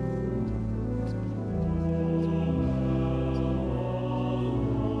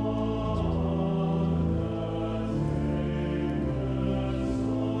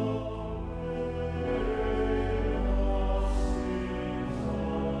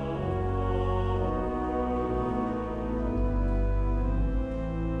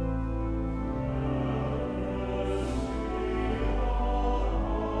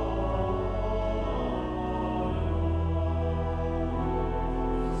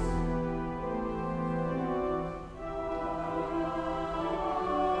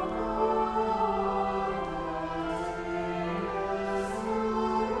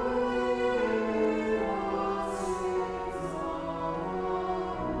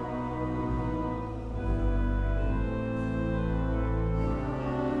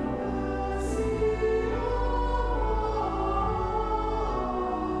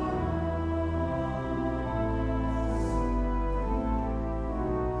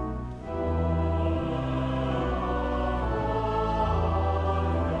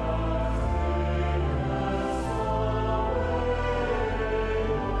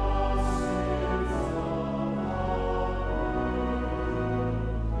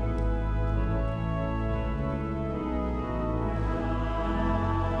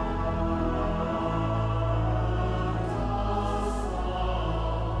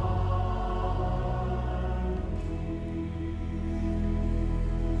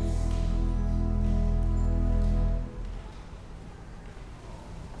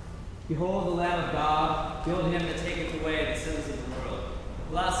 Behold the Lamb of God, behold him that taketh away the sins of the world.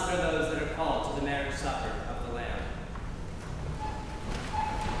 Blessed are those that are called to the marriage supper of the Lamb.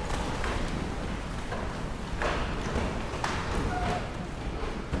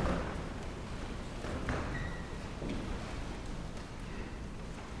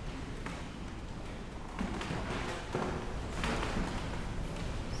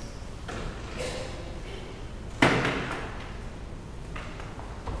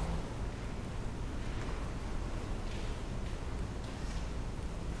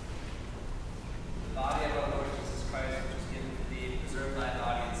 Body of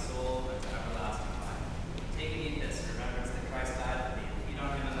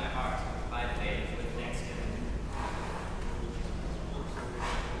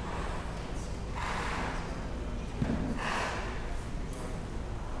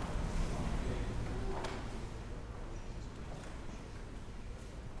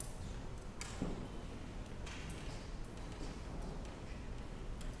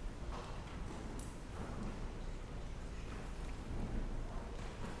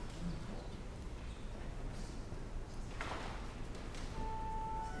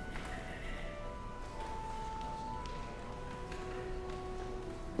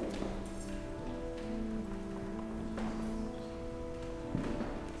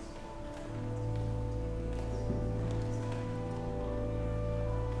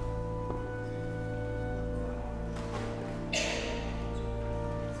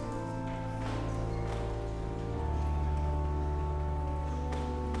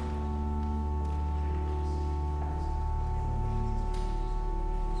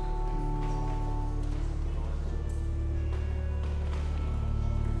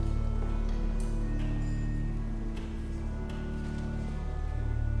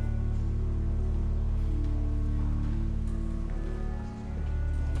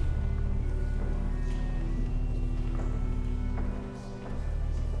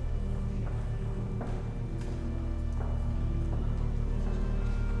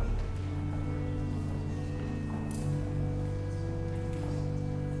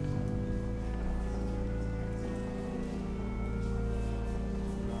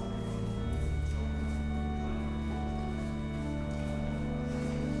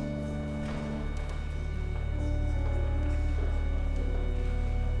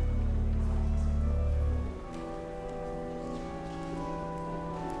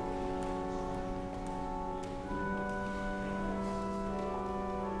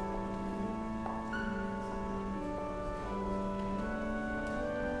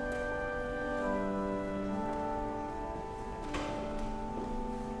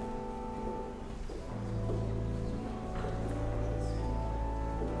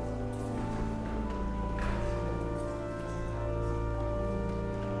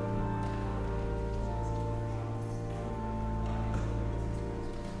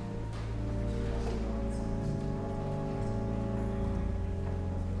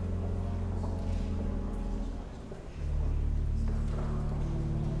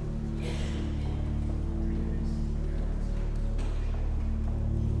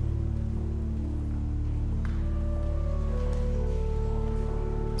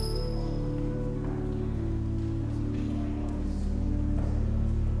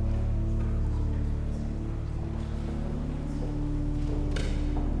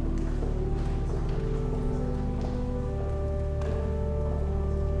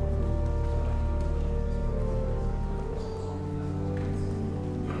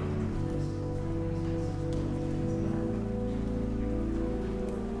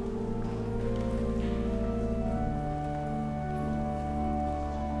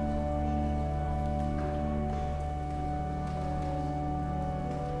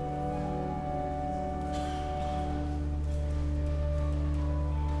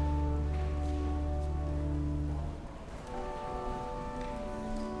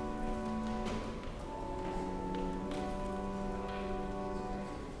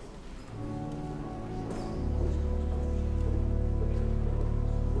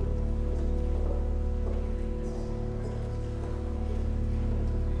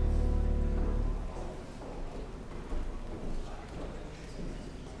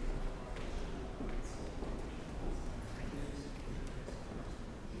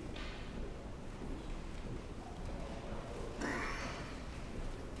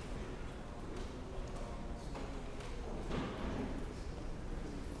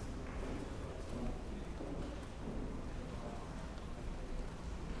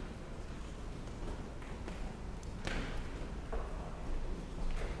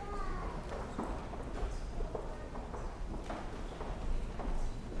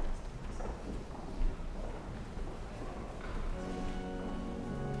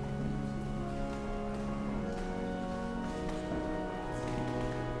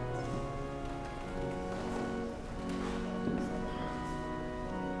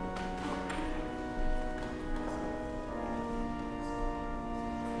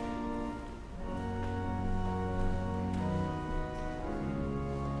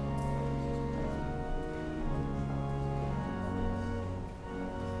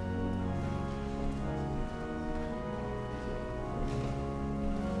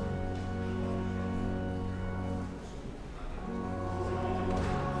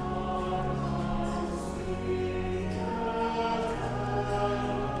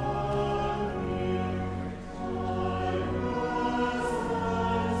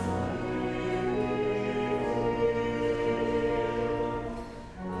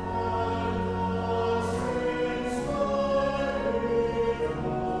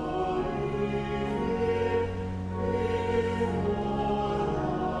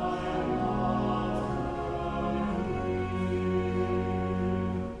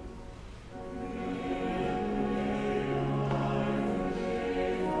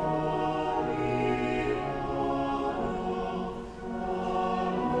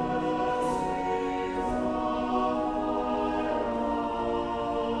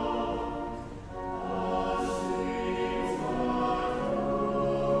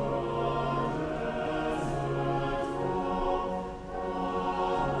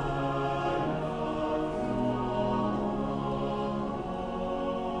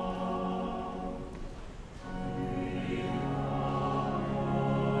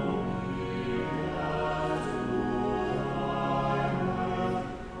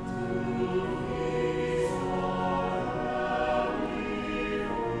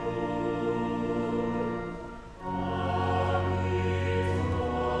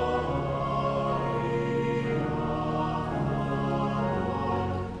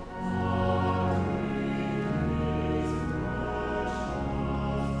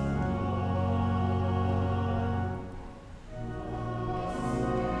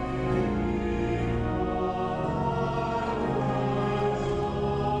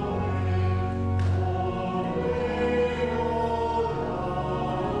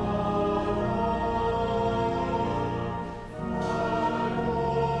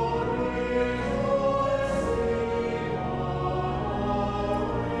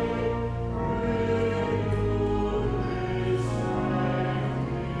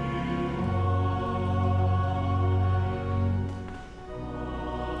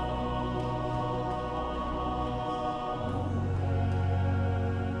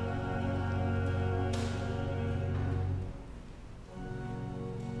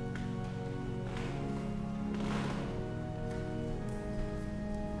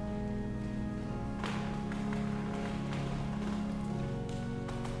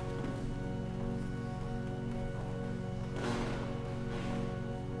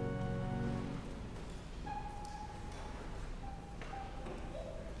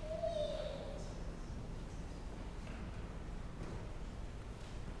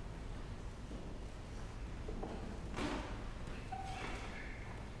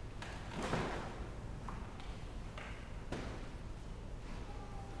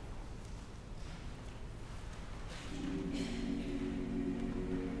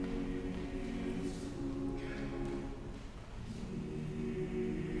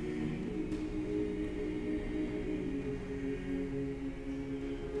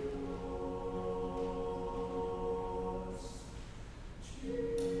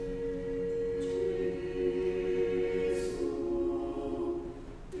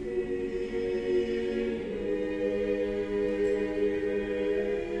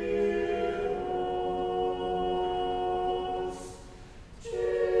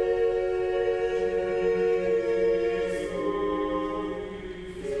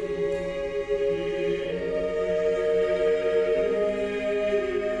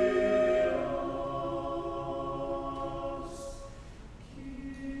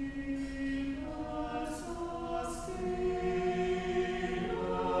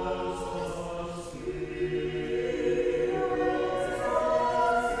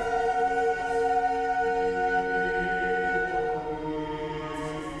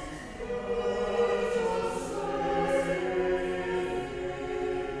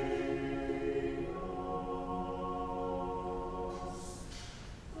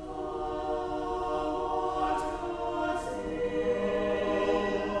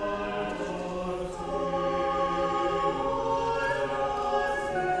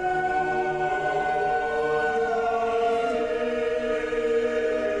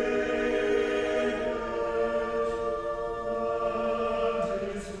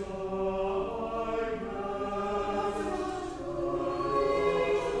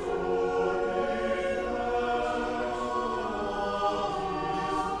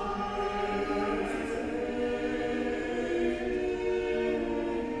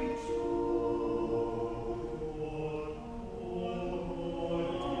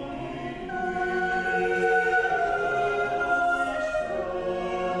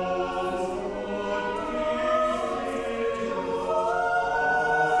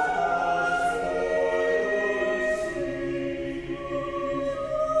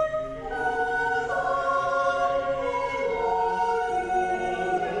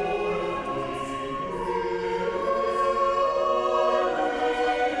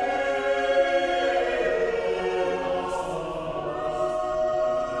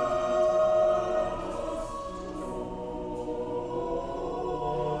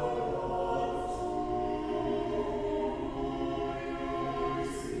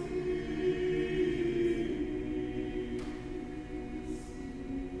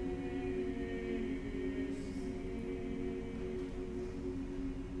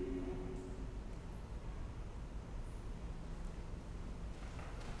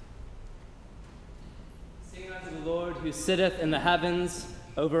who sitteth in the heavens,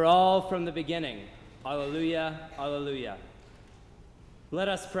 over all from the beginning. Alleluia, alleluia. Let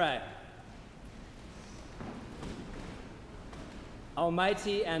us pray.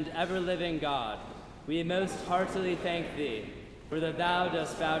 Almighty and ever-living God, we most heartily thank thee, for that thou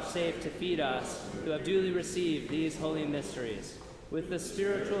dost vouchsafe to feed us, who have duly received these holy mysteries, with the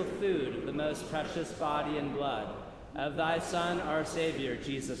spiritual food of the most precious body and blood of thy Son, our Savior,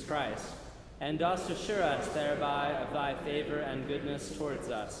 Jesus Christ, and dost assure us thereby of thy favor and goodness towards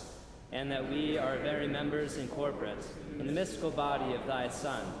us, and that we are very members incorporate in the mystical body of thy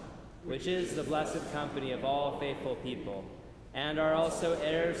Son, which is the blessed company of all faithful people, and are also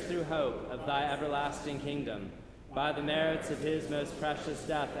heirs through hope of thy everlasting kingdom, by the merits of his most precious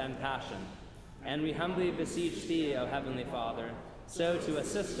death and passion. And we humbly beseech thee, O Heavenly Father, so to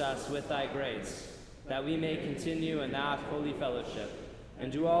assist us with thy grace, that we may continue in that holy fellowship,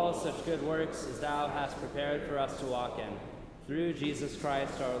 and do all such good works as thou hast prepared for us to walk in, through Jesus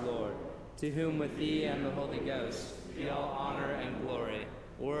Christ our Lord, to whom with thee and the Holy Ghost be all honor and glory,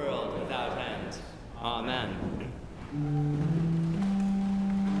 world without end. Amen.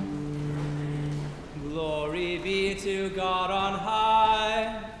 Glory be to God on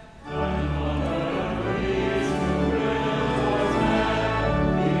high.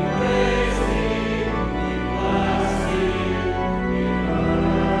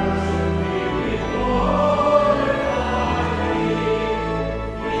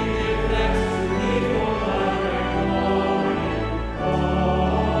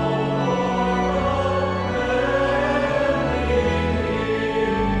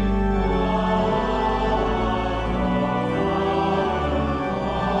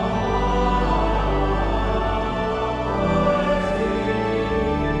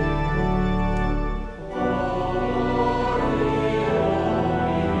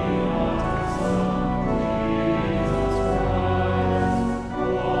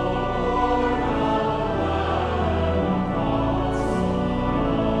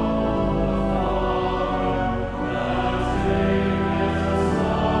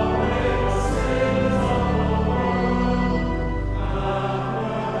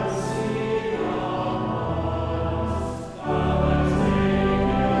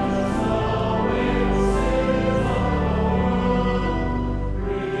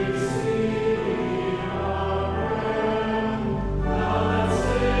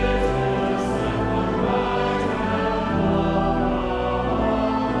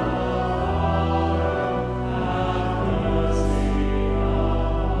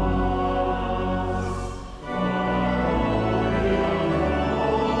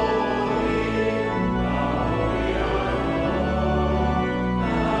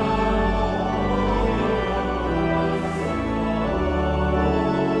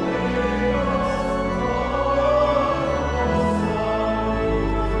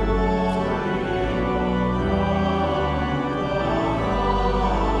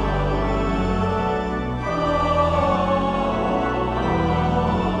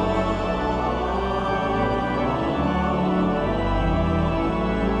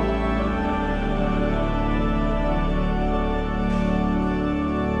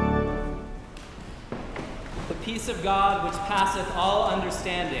 Of God, which passeth all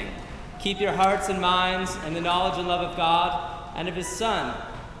understanding, keep your hearts and minds in the knowledge and love of God and of his Son,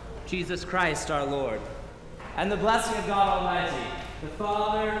 Jesus Christ our Lord. And the blessing of God Almighty, the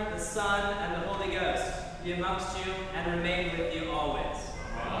Father, the Son, and the Holy Ghost be amongst you and remain with you always.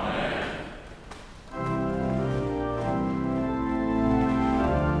 Amen.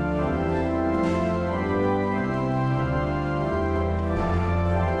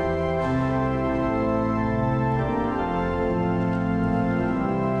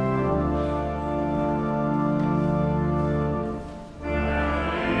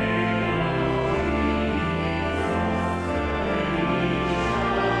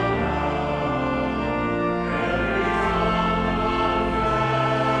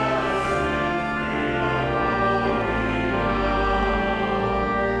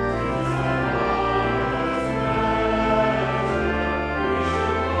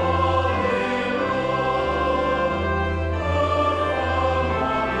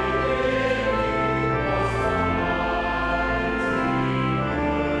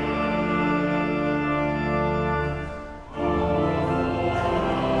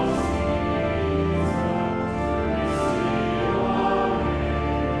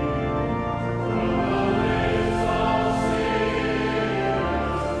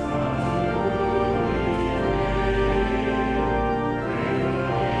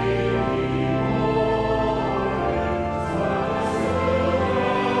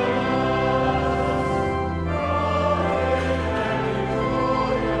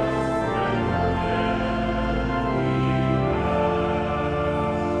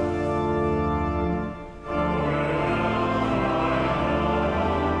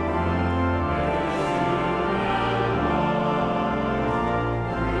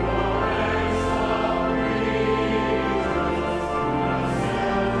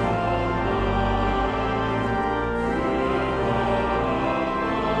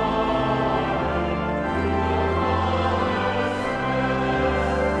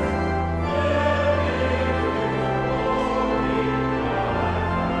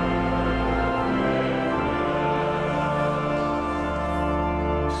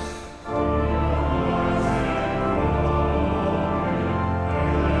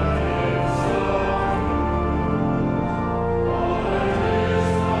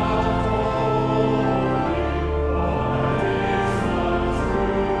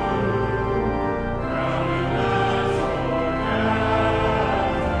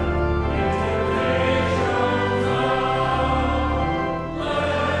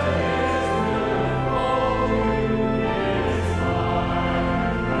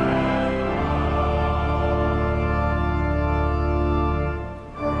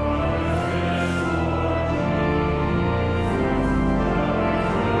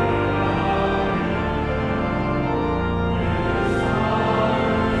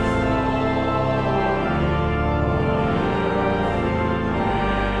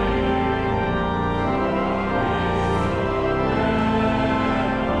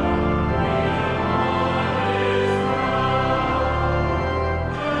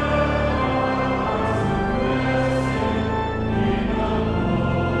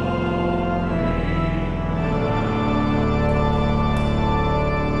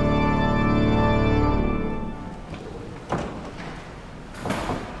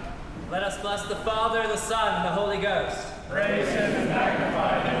 Holy Ghost.